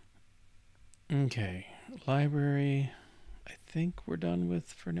 Okay. Library. I think we're done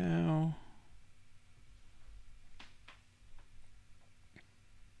with for now.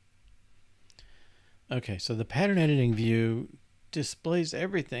 Okay. So the pattern editing view displays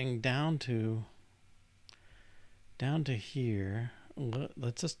everything down to here.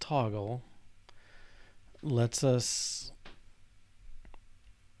 Lets us toggle. Lets us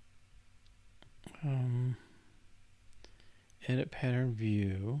edit pattern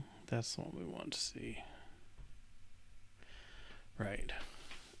view. That's what we want to see. Right.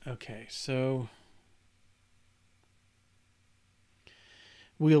 Okay, so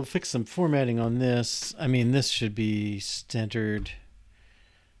we'll fix some formatting on this. I mean, this should be centered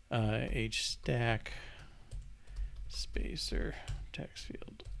H stack spacer text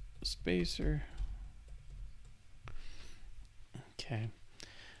field spacer. Okay.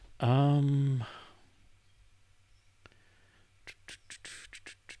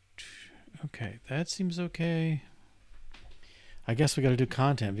 Okay, that seems okay. I guess we got to do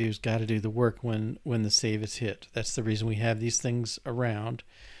content views, got to do the work when the save is hit. That's the reason we have these things around.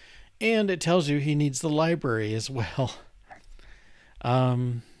 And it tells you he needs the library as well.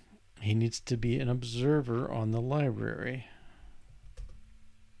 He needs to be an observer on the library.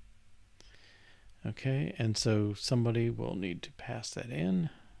 Okay, and so somebody will need to pass that in.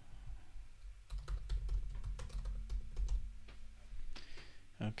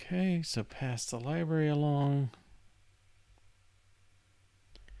 Okay, so pass the library along.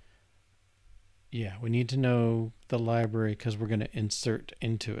 Yeah, we need to know the library because we're going to insert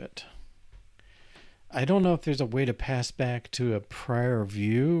into it. I don't know if there's a way to pass back to a prior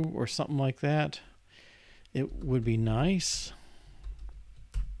view or something like that. It would be nice.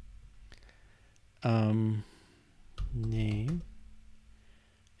 Name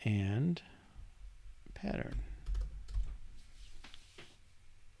and pattern.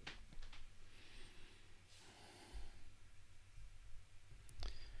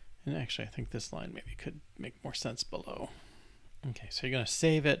 And actually, I think this line maybe could make more sense below. Okay, so you're going to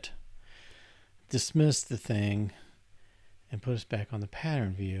save it, dismiss the thing, and put us back on the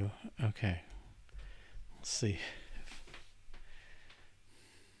pattern view. Okay, let's see.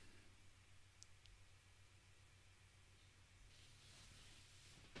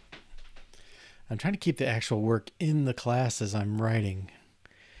 I'm trying to keep the actual work in the class as I'm writing.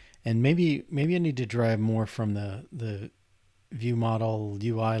 And maybe I need to drive more from the view model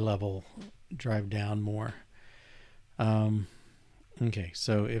UI level, drive down more. Okay,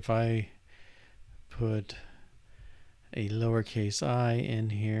 so if I put a lowercase I in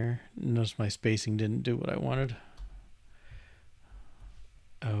here, notice my spacing didn't do what I wanted.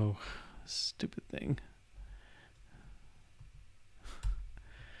 Oh, stupid thing.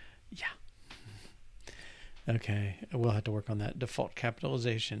 Yeah. Okay, we'll have to work on that default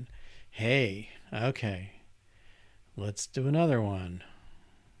capitalization. Hey, okay. Let's do another one.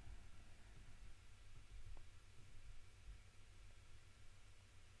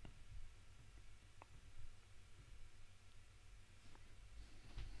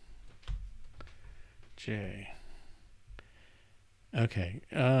 J. Okay,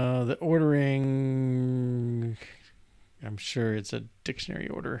 the ordering, I'm sure it's a dictionary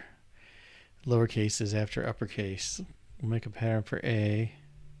order. Lowercase is after uppercase. We'll make a pattern for A.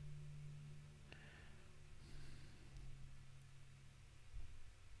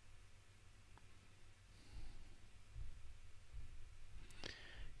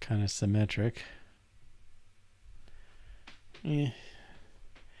 Kind of symmetric.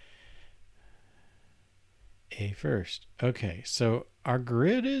 A first. Okay, so our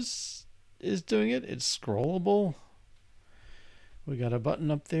grid is doing it. It's scrollable. We got a button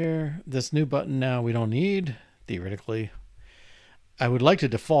up there. This new button now we don't need, theoretically. I would like to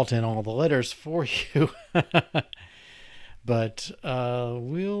default in all the letters for you. But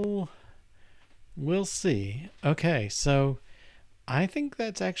we'll see. Okay, so I think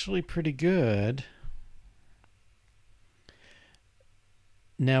that's actually pretty good.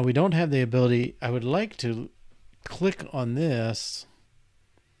 Now we don't have the ability. I would like to click on this.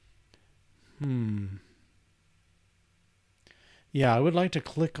 Yeah, I would like to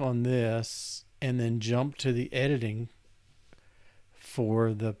click on this and then jump to the editing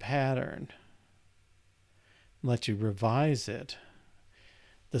for the pattern. Let you revise it.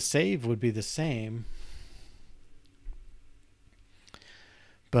 The save would be the same.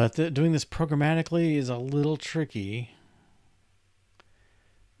 But doing this programmatically is a little tricky.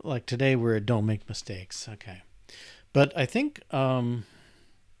 Like today where it don't make mistakes. Okay. But I think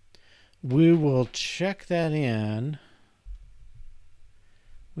we will check that in.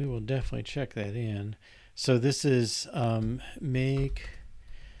 We will definitely check that in. So this is make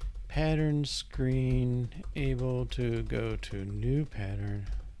pattern screen able to go to new pattern,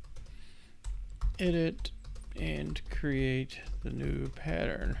 edit, and create the new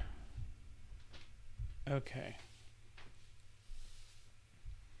pattern. Okay.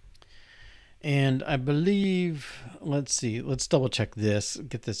 And I believe, let's see, let's double check this,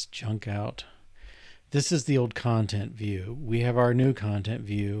 get this junk out. This is the old content view. We have our new content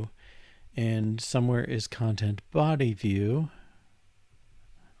view, and somewhere is content body view.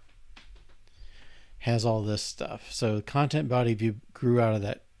 Has all this stuff. So content body view grew out of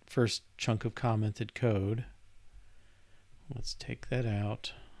that first chunk of commented code. Let's take that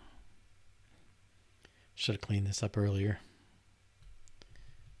out. Should have cleaned this up earlier.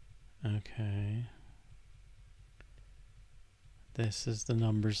 Okay. This is the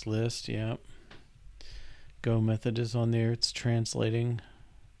numbers list. Yep. Go method is on there. It's translating.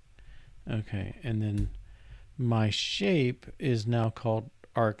 Okay. And then my shape is now called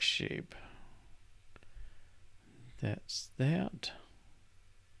arc shape. That's that.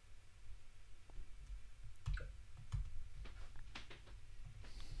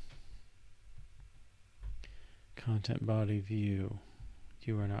 Content body view.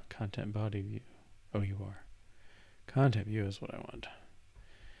 You are not content body view. Oh, you are. Content view is what I want.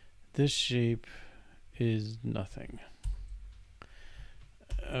 This shape is nothing.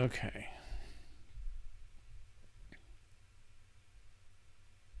 Okay.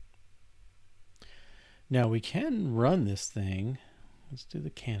 Now we can run this thing. Let's do the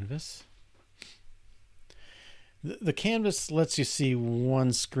canvas. The canvas lets you see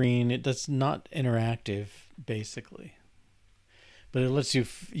one screen. It does not interactive, basically. But it lets you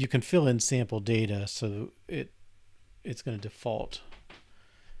can fill in sample data, so it's going to default.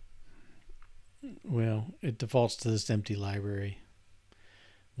 Well, it defaults to this empty library.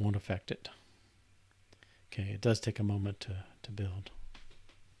 Won't affect it. Okay, it does take a moment to build.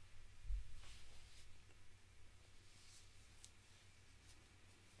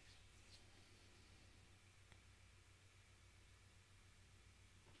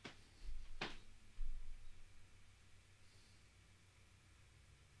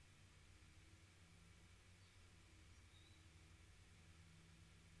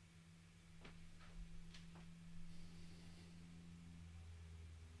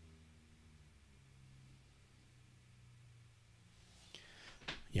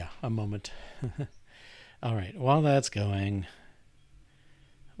 Yeah, a moment. All right, while that's going,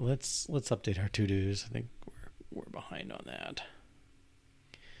 let's update our to-dos. I think we're behind on that.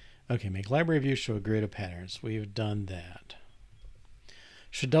 Okay, make library view show a grid of patterns. We've done that.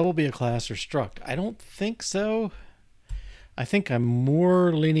 Should double be a class or struct? I don't think so. I think I'm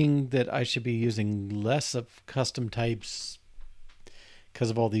more leaning that I should be using less of custom types because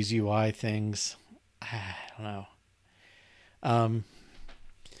of all these UI things. I don't know. Um,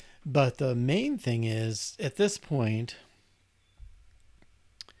 but the main thing is, at this point,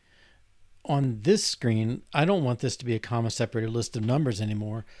 on this screen, I don't want this to be a comma separated list of numbers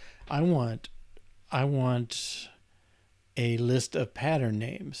anymore. I want a list of pattern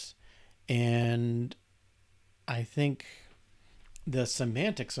names. And I think the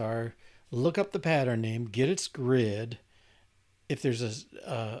semantics are look up the pattern name, get its grid. If there's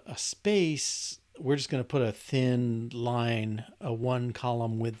a space, we're just going to put a thin line, a one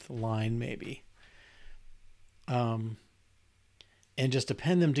column width line maybe. And just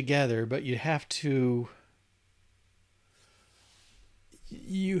append them together, but you have to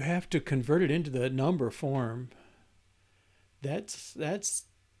convert it into the number form. That's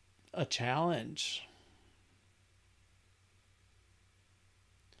a challenge.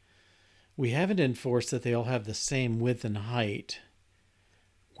 We haven't enforced that they all have the same width and height.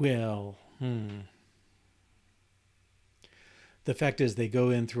 Well, the fact is they go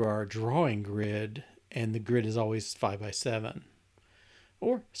in through our drawing grid, and the grid is always 5x7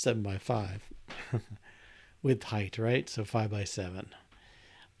 or 7x5 with height, right? So 5x7.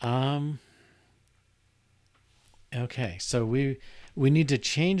 Okay, so we need to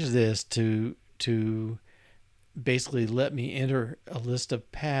change this to basically let me enter a list of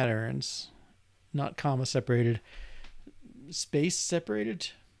patterns, not comma separated, space separated.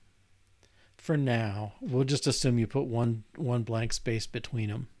 For now, we'll just assume you put one blank space between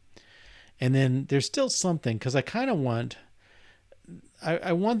them. And then there's still something, because I kind of want,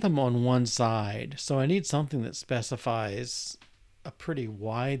 I want them on one side. So I need something that specifies a pretty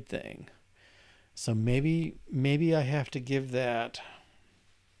wide thing. So maybe I have to give that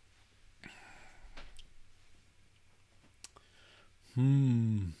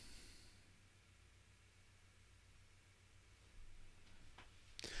and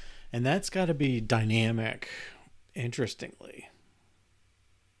that's got to be dynamic, interestingly.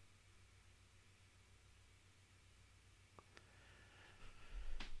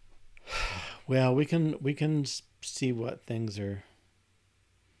 Well, we can see what things are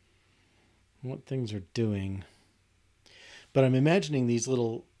doing. But I'm imagining these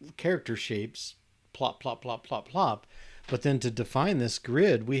little character shapes, plop, plop, plop, plop, plop. But then to define this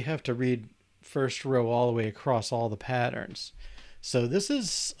grid, we have to read first row all the way across all the patterns. So this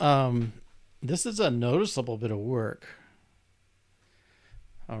is a noticeable bit of work.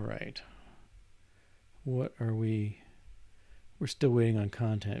 All right. What are we? We're still waiting on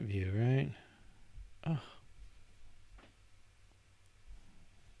content view, right? Oh.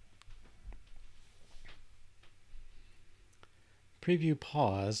 Preview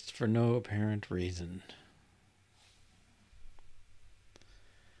paused for no apparent reason.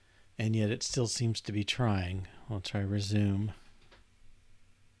 And yet it still seems to be trying. I'll try resume.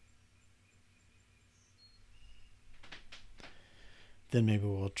 Then maybe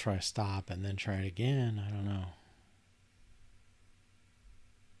we'll try stop and then try it again. I don't know.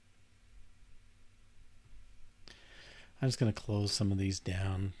 I'm just going to close some of these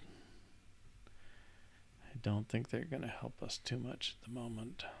down. I don't think they're going to help us too much at the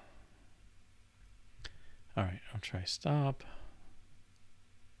moment. All right, I'll try stop.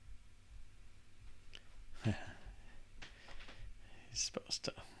 He's supposed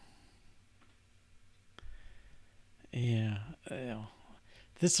to. Yeah.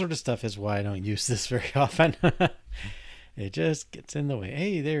 This sort of stuff is why I don't use this very often. It just gets in the way.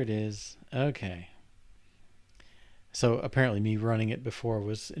 Hey, there it is. Okay. So apparently me running it before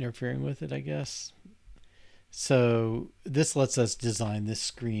was interfering with it, I guess. So this lets us design this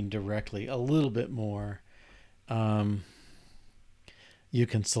screen directly a little bit more. You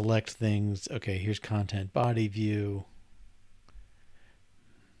can select things. Okay, here's content body view.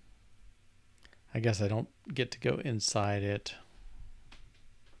 I guess I don't get to go inside it.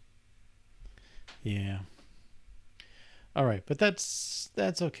 Yeah. All right, but that's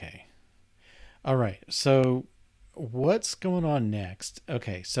okay. All right, so what's going on next?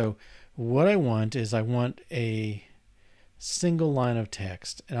 Okay, so what I want is I want a single line of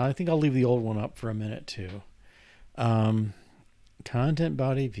text, and I think I'll leave the old one up for a minute too. Content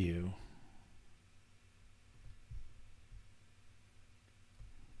body view.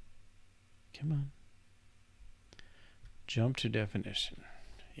 Come on. Jump to definition.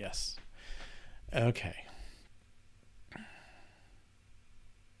 Yes. Okay.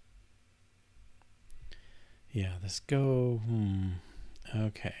 Yeah, let's go.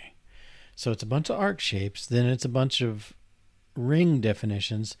 Okay. So it's a bunch of arc shapes, then it's a bunch of ring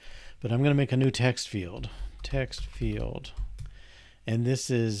definitions, but I'm going to make a new text field. Text field. And this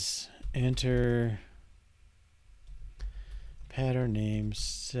is enter pattern name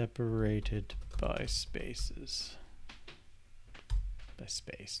separated by spaces. By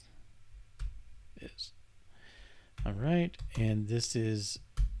space is. All right. And this is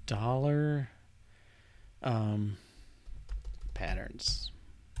dollar patterns.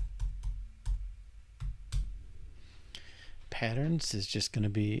 Patterns is just going to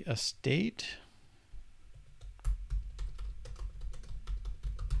be a state.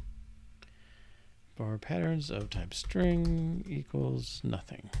 Bar patterns of type string equals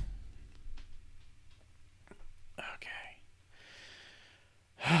nothing. Okay.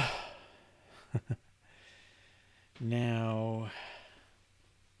 Now,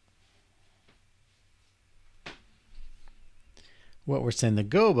 what we're saying the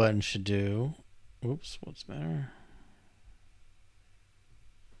go button should do. Oops, what's the matter?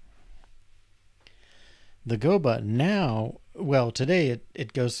 The go button now, well, today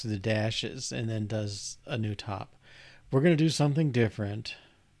it goes through the dashes and then does a new top. We're going to do something different.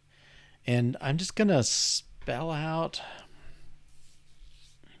 And I'm just going to spell out.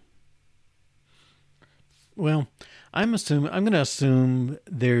 Well, I'm going to assume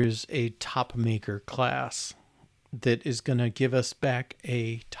there's a top maker class that is going to give us back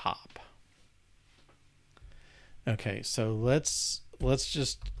a top. Okay, so let's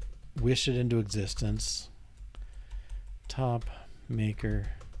just wish it into existence. Top maker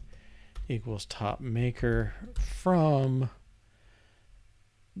equals top maker from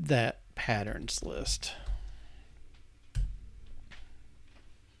that patterns list.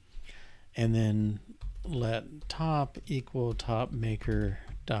 And then let top equal top maker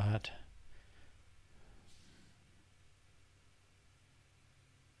dot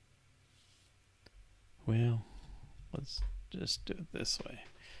well, let's just do it this way.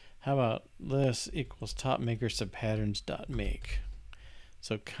 How about this equals top maker subpatterns dot make?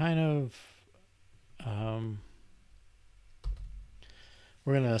 So kind of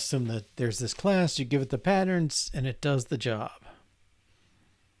we're going to assume that there's this class, you give it the patterns and it does the job.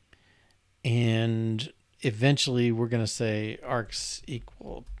 And eventually we're going to say arcs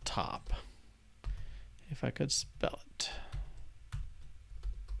equal top. If I could spell it.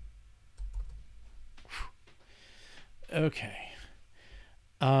 Okay.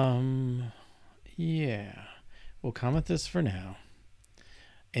 Yeah, we'll comment this for now.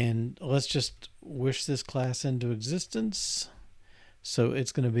 And let's just wish this class into existence. So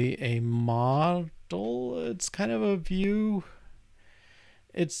it's going to be a model. It's kind of a view.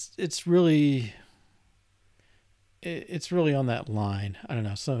 It's really on that line. I don't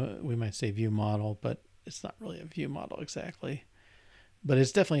know. So we might say view model, but it's not really a view model exactly. But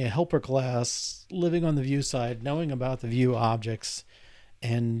it's definitely a helper class living on the view side, knowing about the view objects,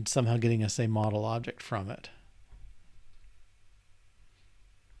 and somehow getting us a model object from it.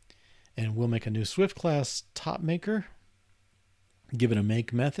 And we'll make a new Swift class top maker, give it a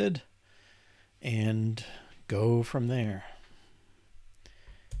make method, and go from there.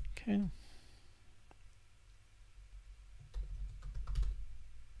 Okay.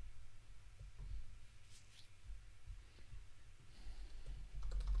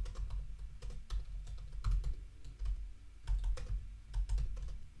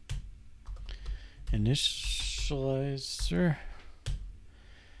 Initializer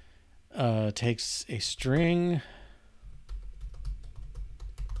takes a string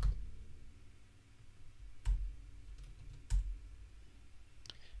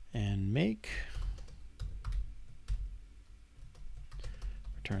and make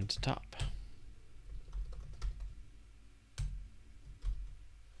returns top.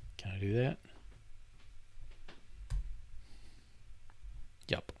 Can I do that?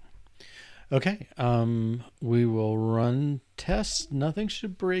 Yep. Okay, we will run tests. Nothing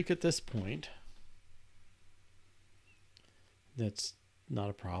should break at this point. That's not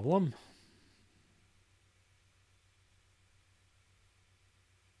a problem.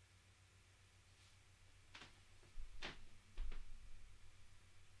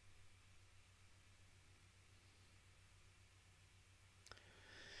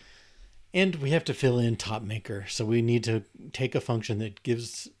 And we have to fill in top maker. So we need to take a function that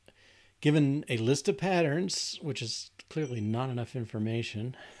gives, given a list of patterns, which is clearly not enough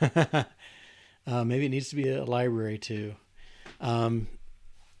information. Maybe it needs to be a library too.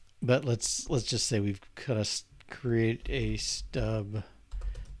 But let's just say we've got to create a stub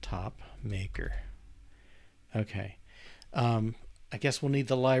top maker. Okay. I guess we'll need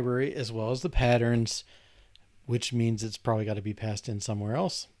the library as well as the patterns, which means it's probably got to be passed in somewhere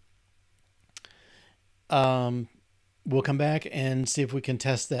else. We'll come back and see if we can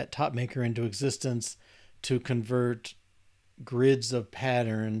test that top maker into existence to convert grids of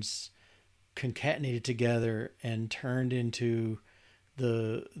patterns concatenated together and turned into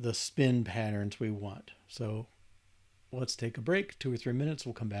the spin patterns we want. So let's take a break, 2 or 3 minutes.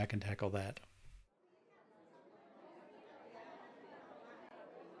 We'll come back and tackle that.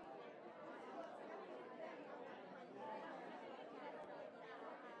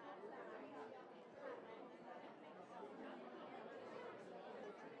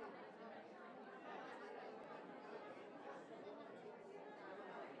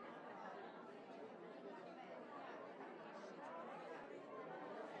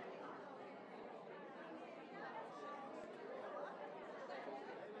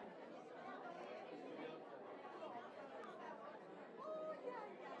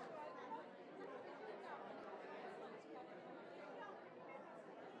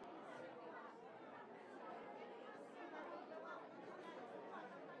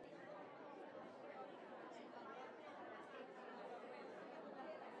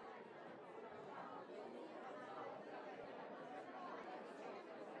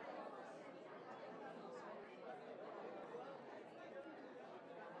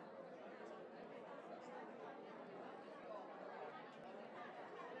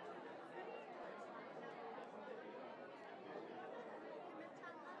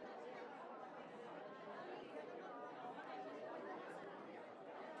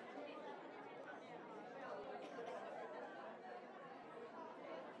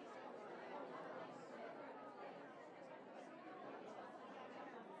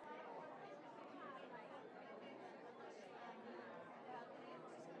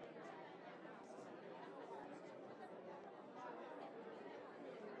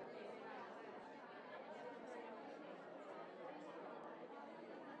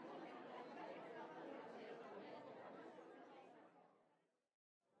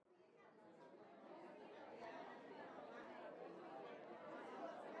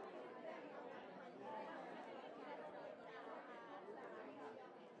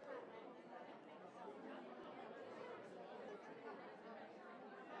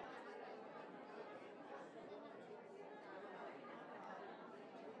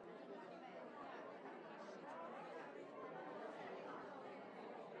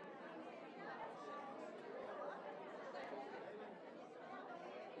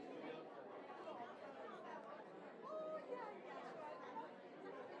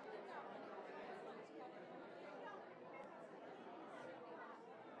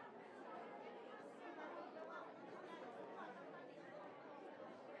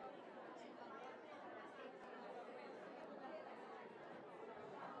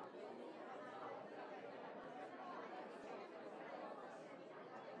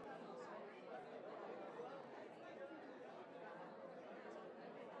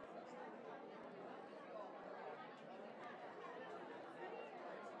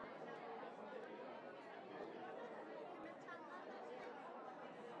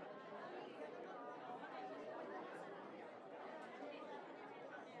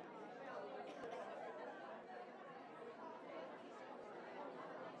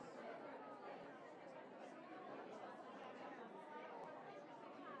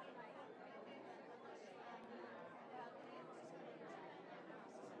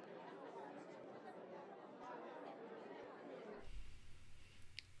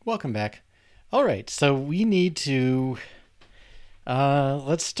 Welcome back. All right, so we need to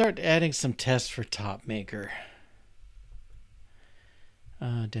let's start adding some tests for top maker.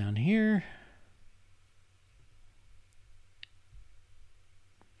 Down here.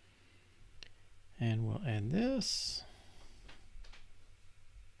 And we'll add this.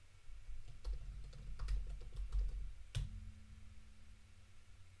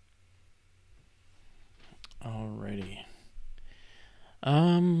 Alrighty.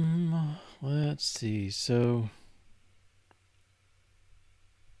 Let's see. So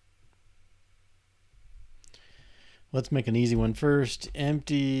let's make an easy one first.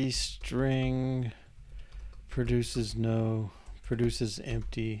 Empty string produces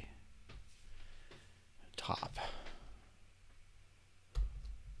empty top.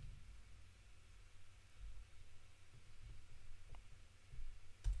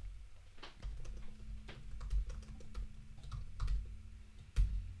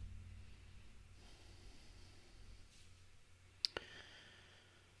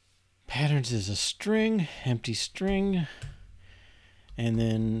 Patterns is a string, empty string, and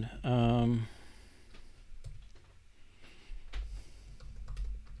then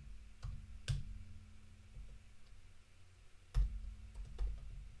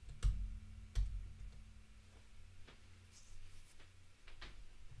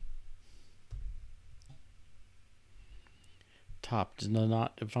Top does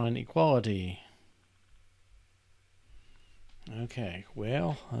not define equality. Okay,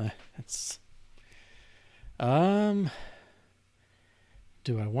 well, that's... do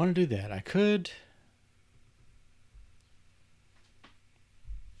I want to do that? I could.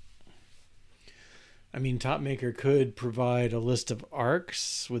 I mean, TopMaker could provide a list of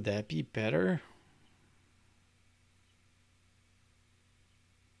arcs. Would that be better?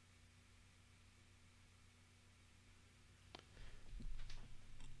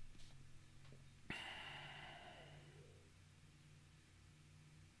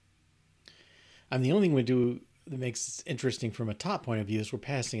 I mean, the only thing we do that makes it interesting from a top point of view is we're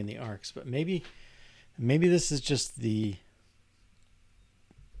passing in the arcs, but maybe this is just the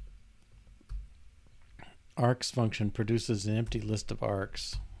arcs function produces an empty list of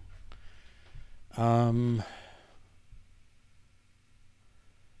arcs. Right,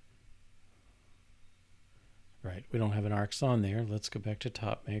 we don't have an arcs on there. Let's go back to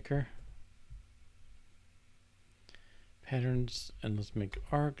TopMaker. Patterns, and let's make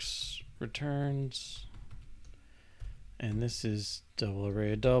arcs, returns, and this is double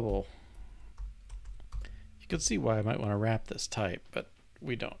array of double. You can see why I might want to wrap this type, but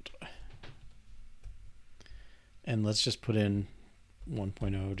we don't. And let's just put in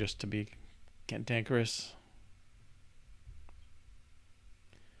 1.0 just to be cantankerous.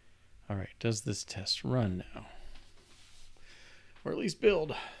 All right, does this test run now? Or at least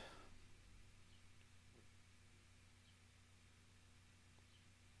build?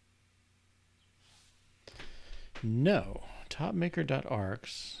 No.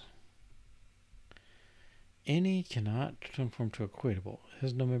 TopMaker.arcs. Any cannot conform to equatable. It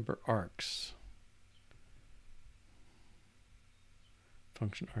has no member arcs.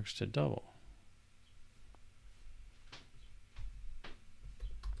 Function arcs to double.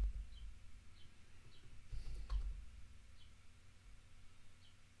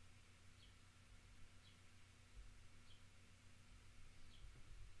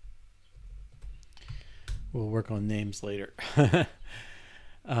 We'll work on names later.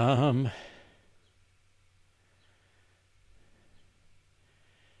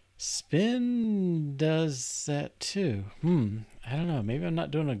 Spin does that too. I don't know. Maybe I'm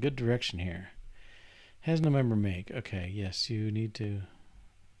not doing a good direction here. Has no member make. Okay, yes, you need to.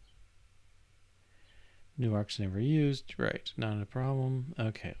 New arcs never used. Right, not a problem.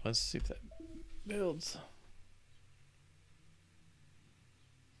 Okay, let's see if that builds.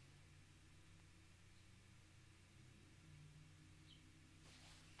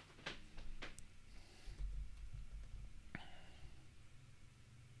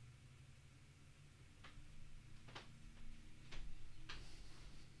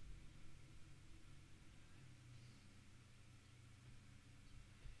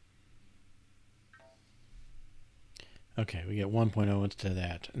 Okay, we get 1.0 instead of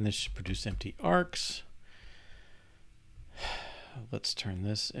that, and this should produce empty arcs. Let's turn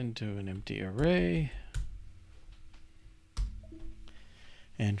this into an empty array,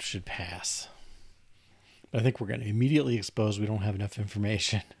 and should pass. But I think we're going to immediately expose we don't have enough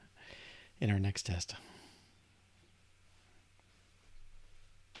information in our next test.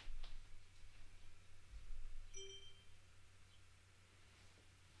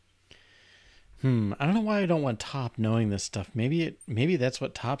 I don't know why I don't want top knowing this stuff. Maybe that's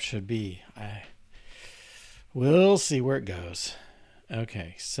what top should be. We'll see where it goes.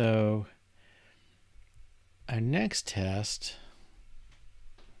 Okay, so our next test,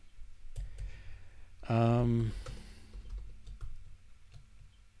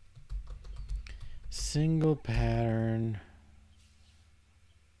 single pattern.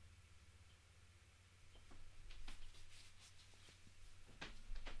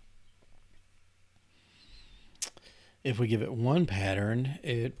 If we give it one pattern,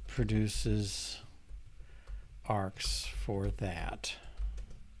 it produces arcs for that.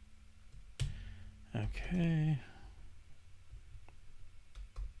 Okay.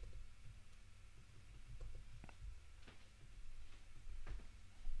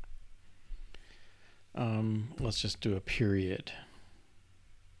 Let's just do a period.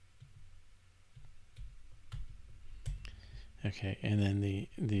 Okay, and then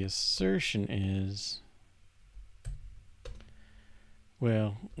the assertion is,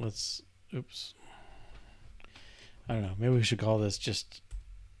 well, let's, oops. I don't know, maybe we should call this just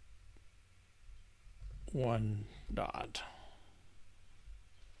one dot.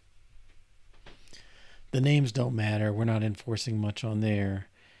 The names don't matter. We're not enforcing much on there.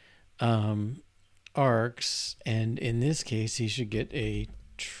 Arcs, and in this case, he should get a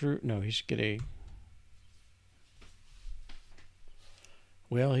true, no, he should get a,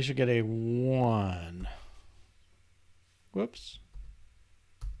 well, he should get a 1. Whoops.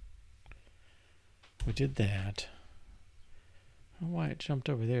 We did that. I don't know why it jumped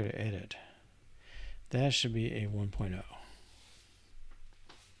over there to edit. That should be a 1.0.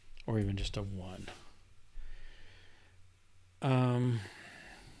 Or even just a 1.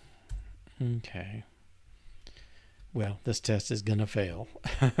 Okay. Well, this test is going to fail.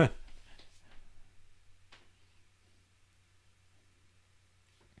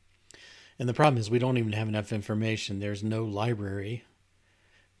 And the problem is we don't even have enough information. There's no library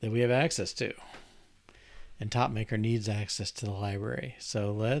that we have access to. And TopMaker needs access to the library.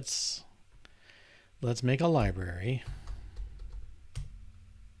 So let's make a library.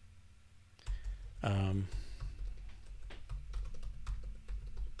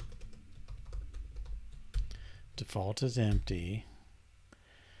 Default is empty.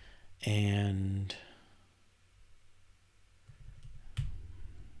 And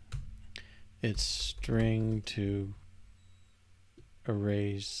it's string to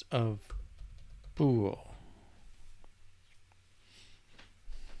arrays of bool.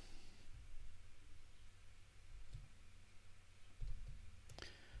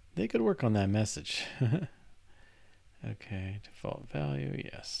 They could work on that message. Okay, default value,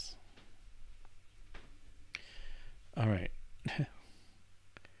 yes. All right. I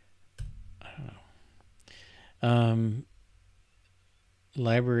don't know.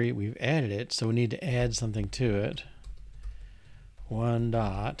 Library, we've added it, so we need to add something to it. One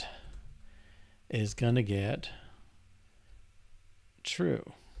dot is going to get true.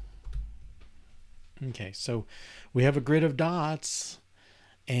 Okay, so we have a grid of dots,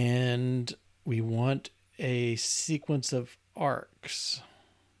 and we want a sequence of arcs.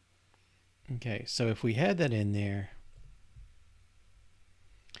 Okay, so if we had that in there,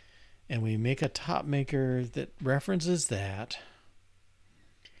 and we make a TopMaker that references that,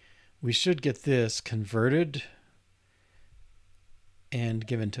 we should get this converted and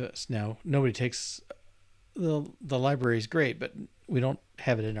given to us. Now, nobody takes the library is great, but we don't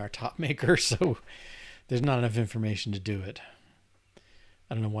have it in our TopMaker, so there's not enough information to do it.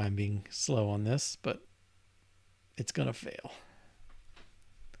 I don't know why I'm being slow on this, but it's going to fail.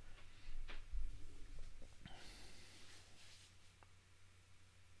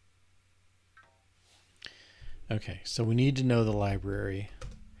 Okay, so we need to know the library,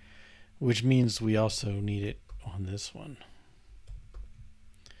 which means we also need it on this one.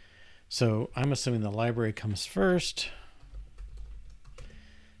 So I'm assuming the library comes first,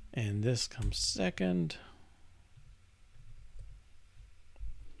 and this comes second.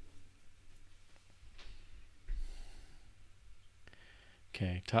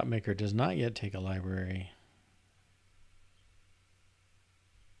 Okay, TopMaker does not yet take a library.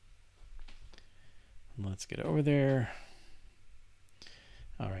 Let's get over there.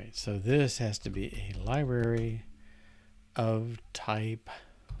 All right, so this has to be a library of type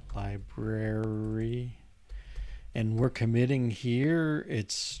library. And we're committing here,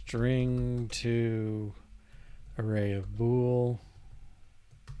 it's string to array of bool.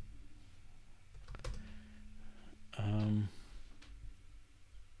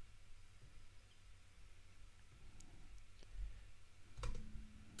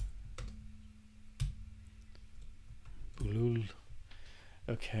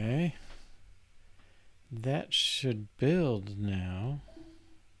 Okay, that should build now.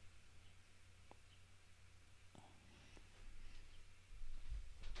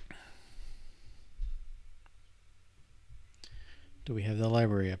 Do we have the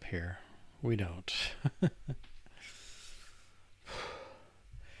library up here? We don't.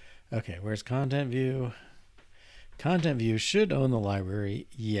 Okay, where's content view? Content view should own the library,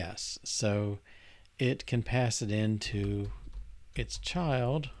 yes. So it can pass it into its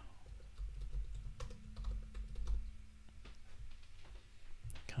child.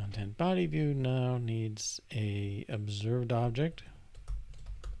 Content body view now needs a observed object.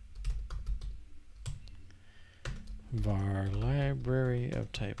 Var library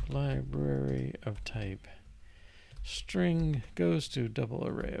of type string goes to double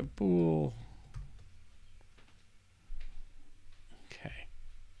array of bool. Okay.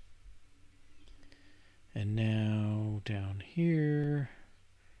 And now down here,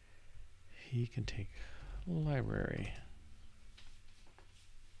 he can take library.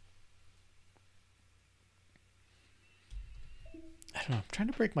 I don't know. I'm trying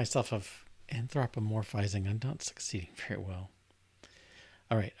to break myself of anthropomorphizing. I'm not succeeding very well.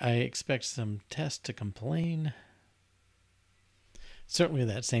 All right. I expect some test to complain. Certainly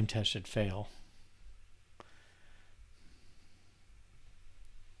that same test should fail.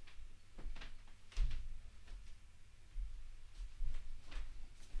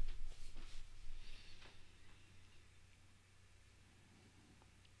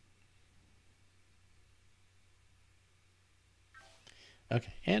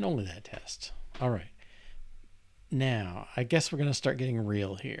 Okay, and only that test. All right. Now, I guess we're going to start getting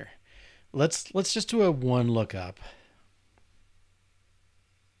real here. Let's just do a one lookup.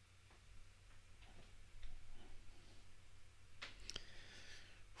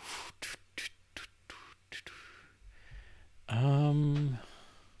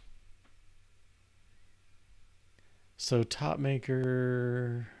 So top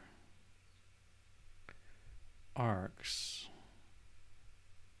maker arcs.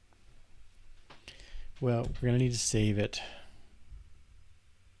 Well, we're going to need to save it.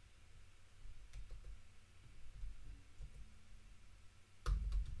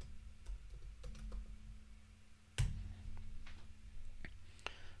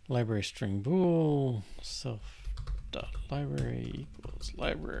 Library string bool self dot library equals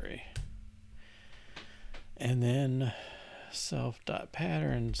library, and then self dot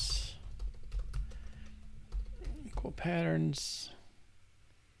patterns equal patterns.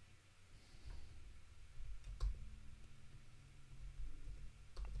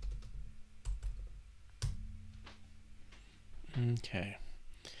 Okay,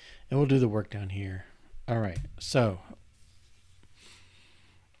 and we'll do the work down here. All right, so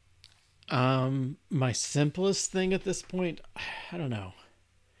my simplest thing at this point, I don't know.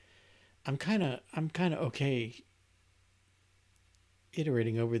 I'm kind of okay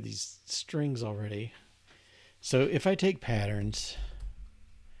iterating over these strings already. So if I take patterns,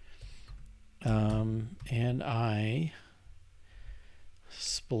 and I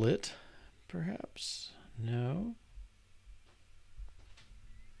split, perhaps, no.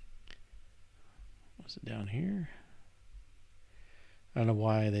 Was it down here? I don't know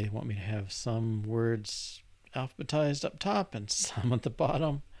why they want me to have some words alphabetized up top and some at the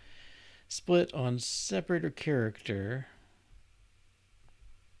bottom. Split on separator character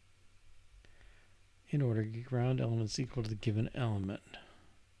in order ground elements equal to the given element.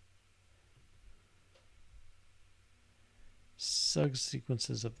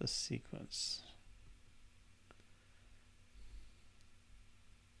 Subsequences of the sequence.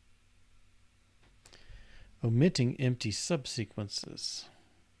 Omitting empty subsequences.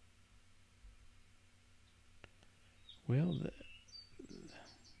 Well,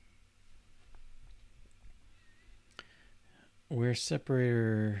 where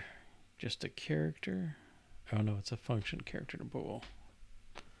separator just a character? Oh no, it's a function character to bool.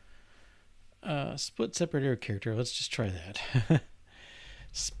 Split separator character. Let's just try that.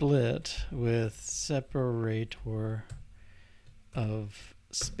 Split with separator of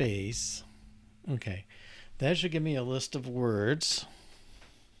space. Okay. That should give me a list of words.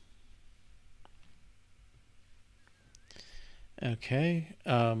 Okay,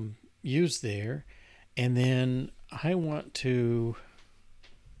 use there. And then I want to,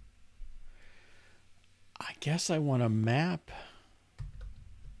 I guess I want to map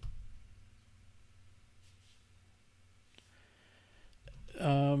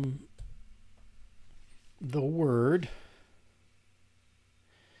the word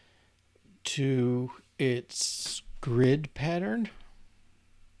to its grid pattern.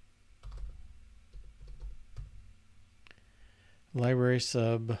 Library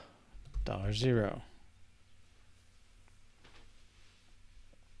sub $0.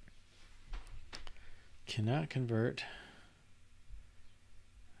 Cannot convert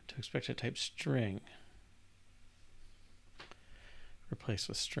to expected type string. Replace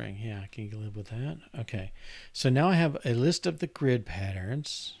with string. Yeah, I can live with that. Okay. So now I have a list of the grid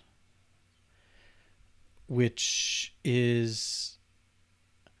patterns, which is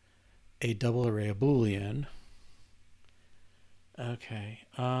a double array of Boolean. Okay.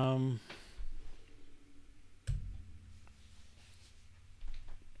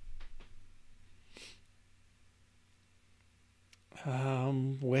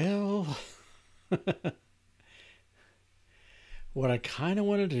 Well, what I kind of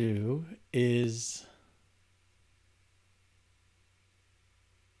want to do is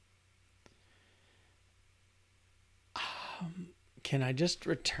can I just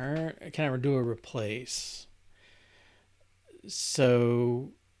return, can I do a replace?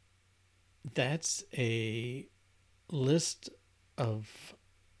 So that's a list of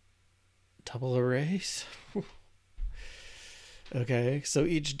double arrays. Okay, so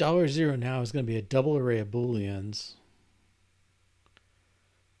each $0 now is going to be a double array of Booleans.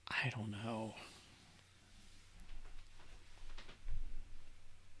 I don't know.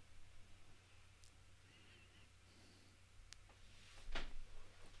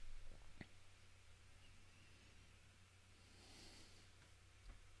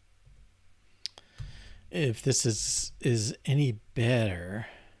 If this is any better.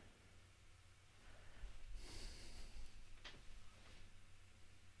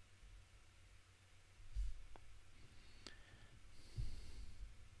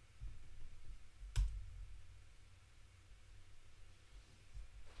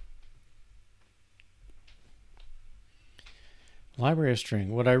 Library of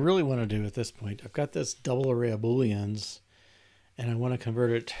string. What I really want to do at this point, I've got this double array of booleans, and I want to convert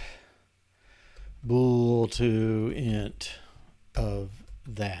it bool to int of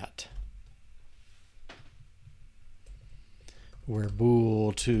that, where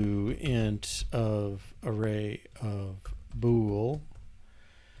bool to int of array of bool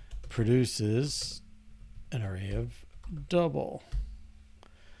produces an array of double,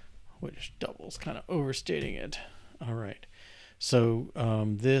 which double's kind of overstating it. All right. So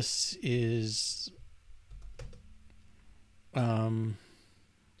this is bool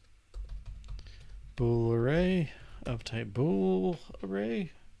array of type bool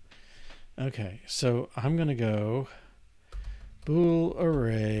array. Okay, so I'm going to go bool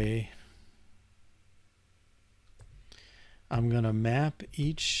array. I'm going to map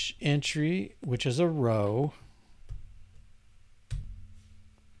each entry, which is a row,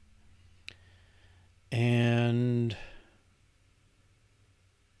 and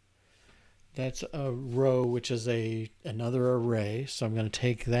that's a row, which is another array. So I'm going to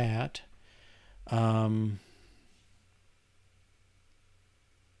take that.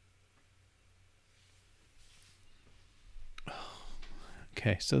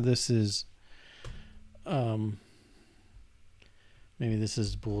 Okay, so this is maybe this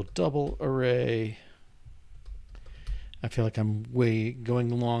is bool double array. I feel like I'm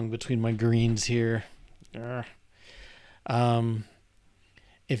going along between my greens here.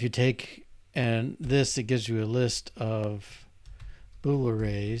 If you take this, it gives you a list of bool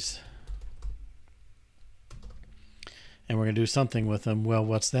arrays, and we're going to do something with them. Well,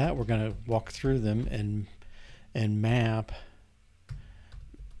 what's that? We're going to walk through them and map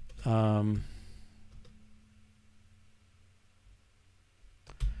 $0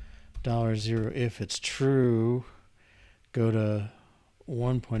 if it's true, go to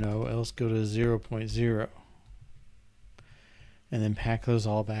 1.0, else go to 0.0, and then pack those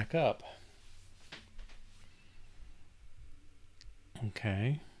all back up.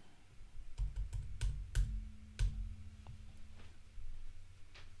 Okay.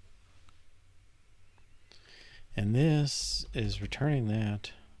 And this is returning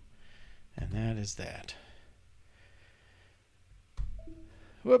that, and that is that.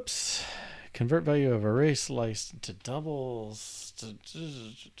 Whoops. Convert value of array slice to doubles.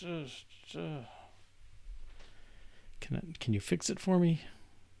 Can you fix it for me?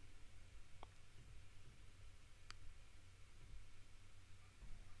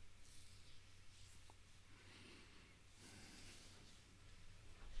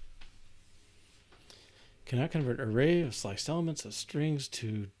 Cannot convert array of sliced elements of strings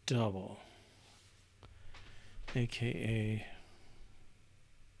to double, aka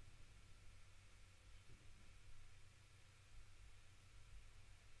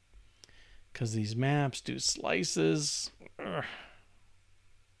because these maps do slices. Ugh.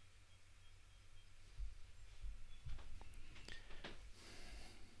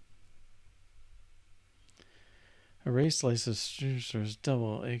 Array slices strings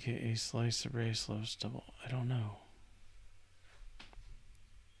double, aka slice array slice double. I don't know.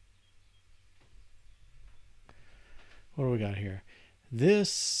 What do we got here?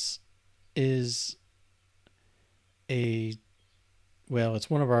 This is well, it's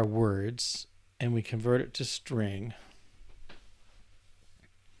one of our words, and we convert it to string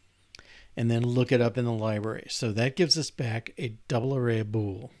and then look it up in the library. So that gives us back a double array of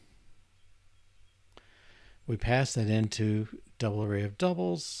bool. We pass that into double array of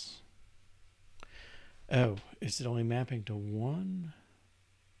doubles. Oh, is it only mapping to one?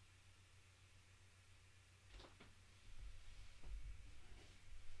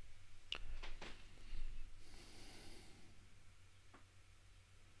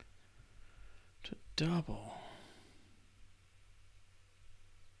 To double.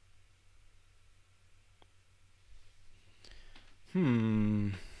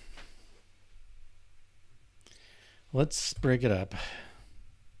 Let's break it up.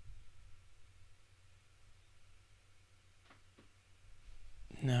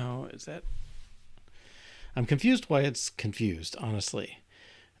 No, is that... I'm confused why it's confused, honestly.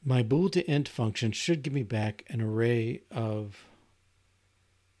 My bool to int function should give me back an array of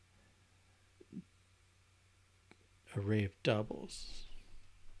doubles.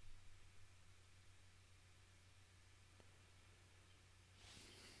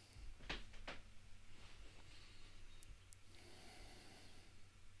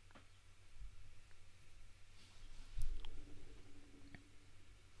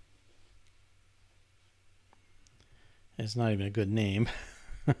 It's not even a good name.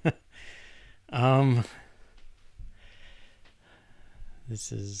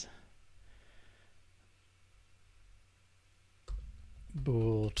 This is...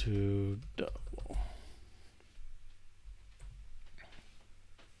 bool to double.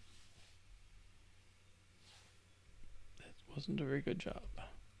 That wasn't a very good job.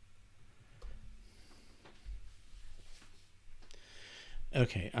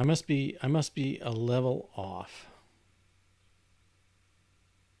 Okay, I must be a level off.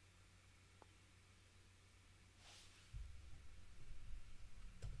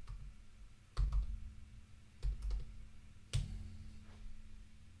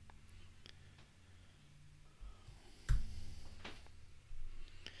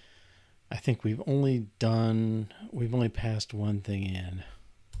 I think we've only passed one thing in.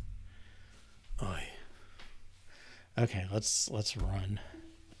 Oy. Okay, let's run.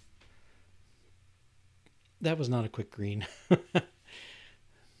 That was not a quick green.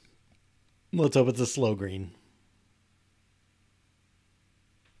 Let's hope it's a slow green.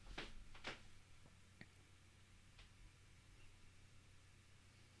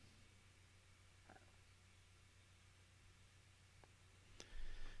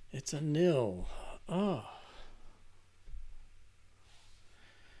 It's a nil. Oh.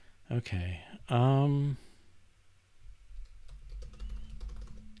 Okay.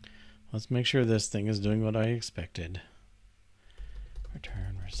 Let's make sure this thing is doing what I expected.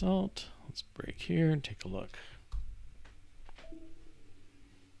 Return result. Let's break here and take a look.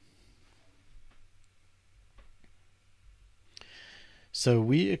 So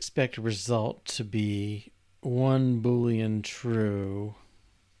we expect result to be one Boolean true.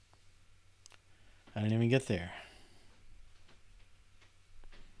 I didn't even get there.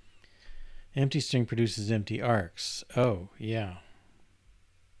 Empty string produces empty arcs. Oh, yeah.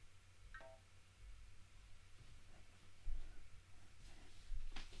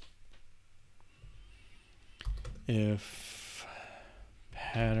 If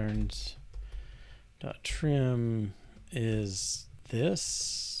patterns dot trim is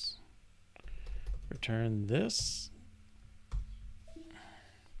this, return this.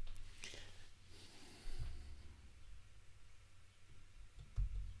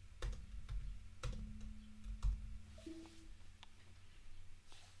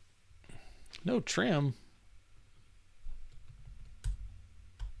 No trim.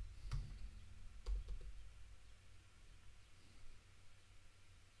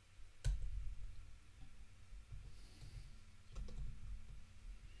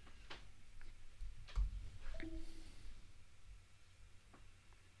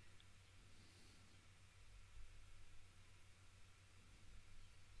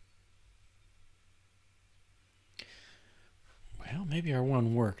 Well, maybe our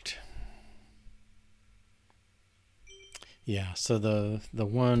one worked. Yeah, so the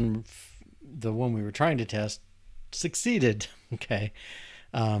one we were trying to test succeeded. Okay.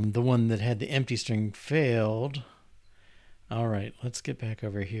 The one that had the empty string failed. All right, let's get back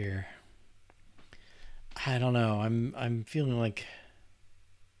over here. I don't know. I'm feeling like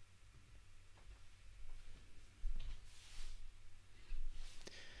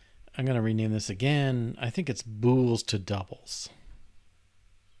I'm going to rename this again. I think it's bools to doubles.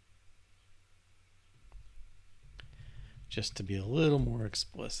 Just to be a little more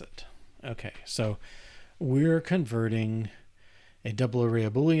explicit. Okay, so we're converting a double array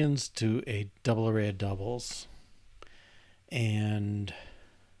of booleans to a double array of doubles. And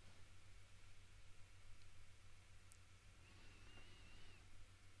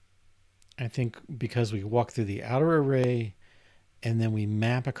I think because we walk through the outer array and then we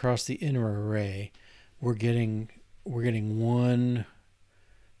map across the inner array, we're getting one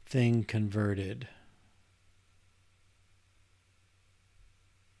thing converted.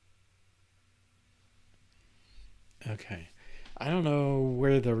 Okay. I don't know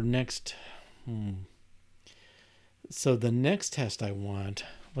where the next... So the next test I want,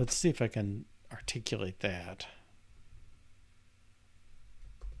 let's see if I can articulate that.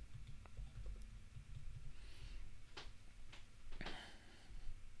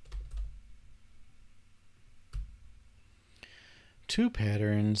 Two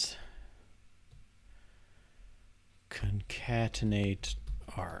patterns concatenate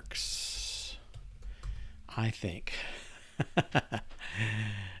arcs, I think.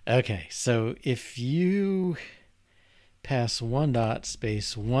 Okay, so if you pass one dot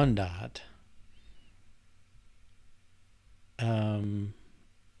space one dot,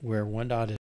 where one dot is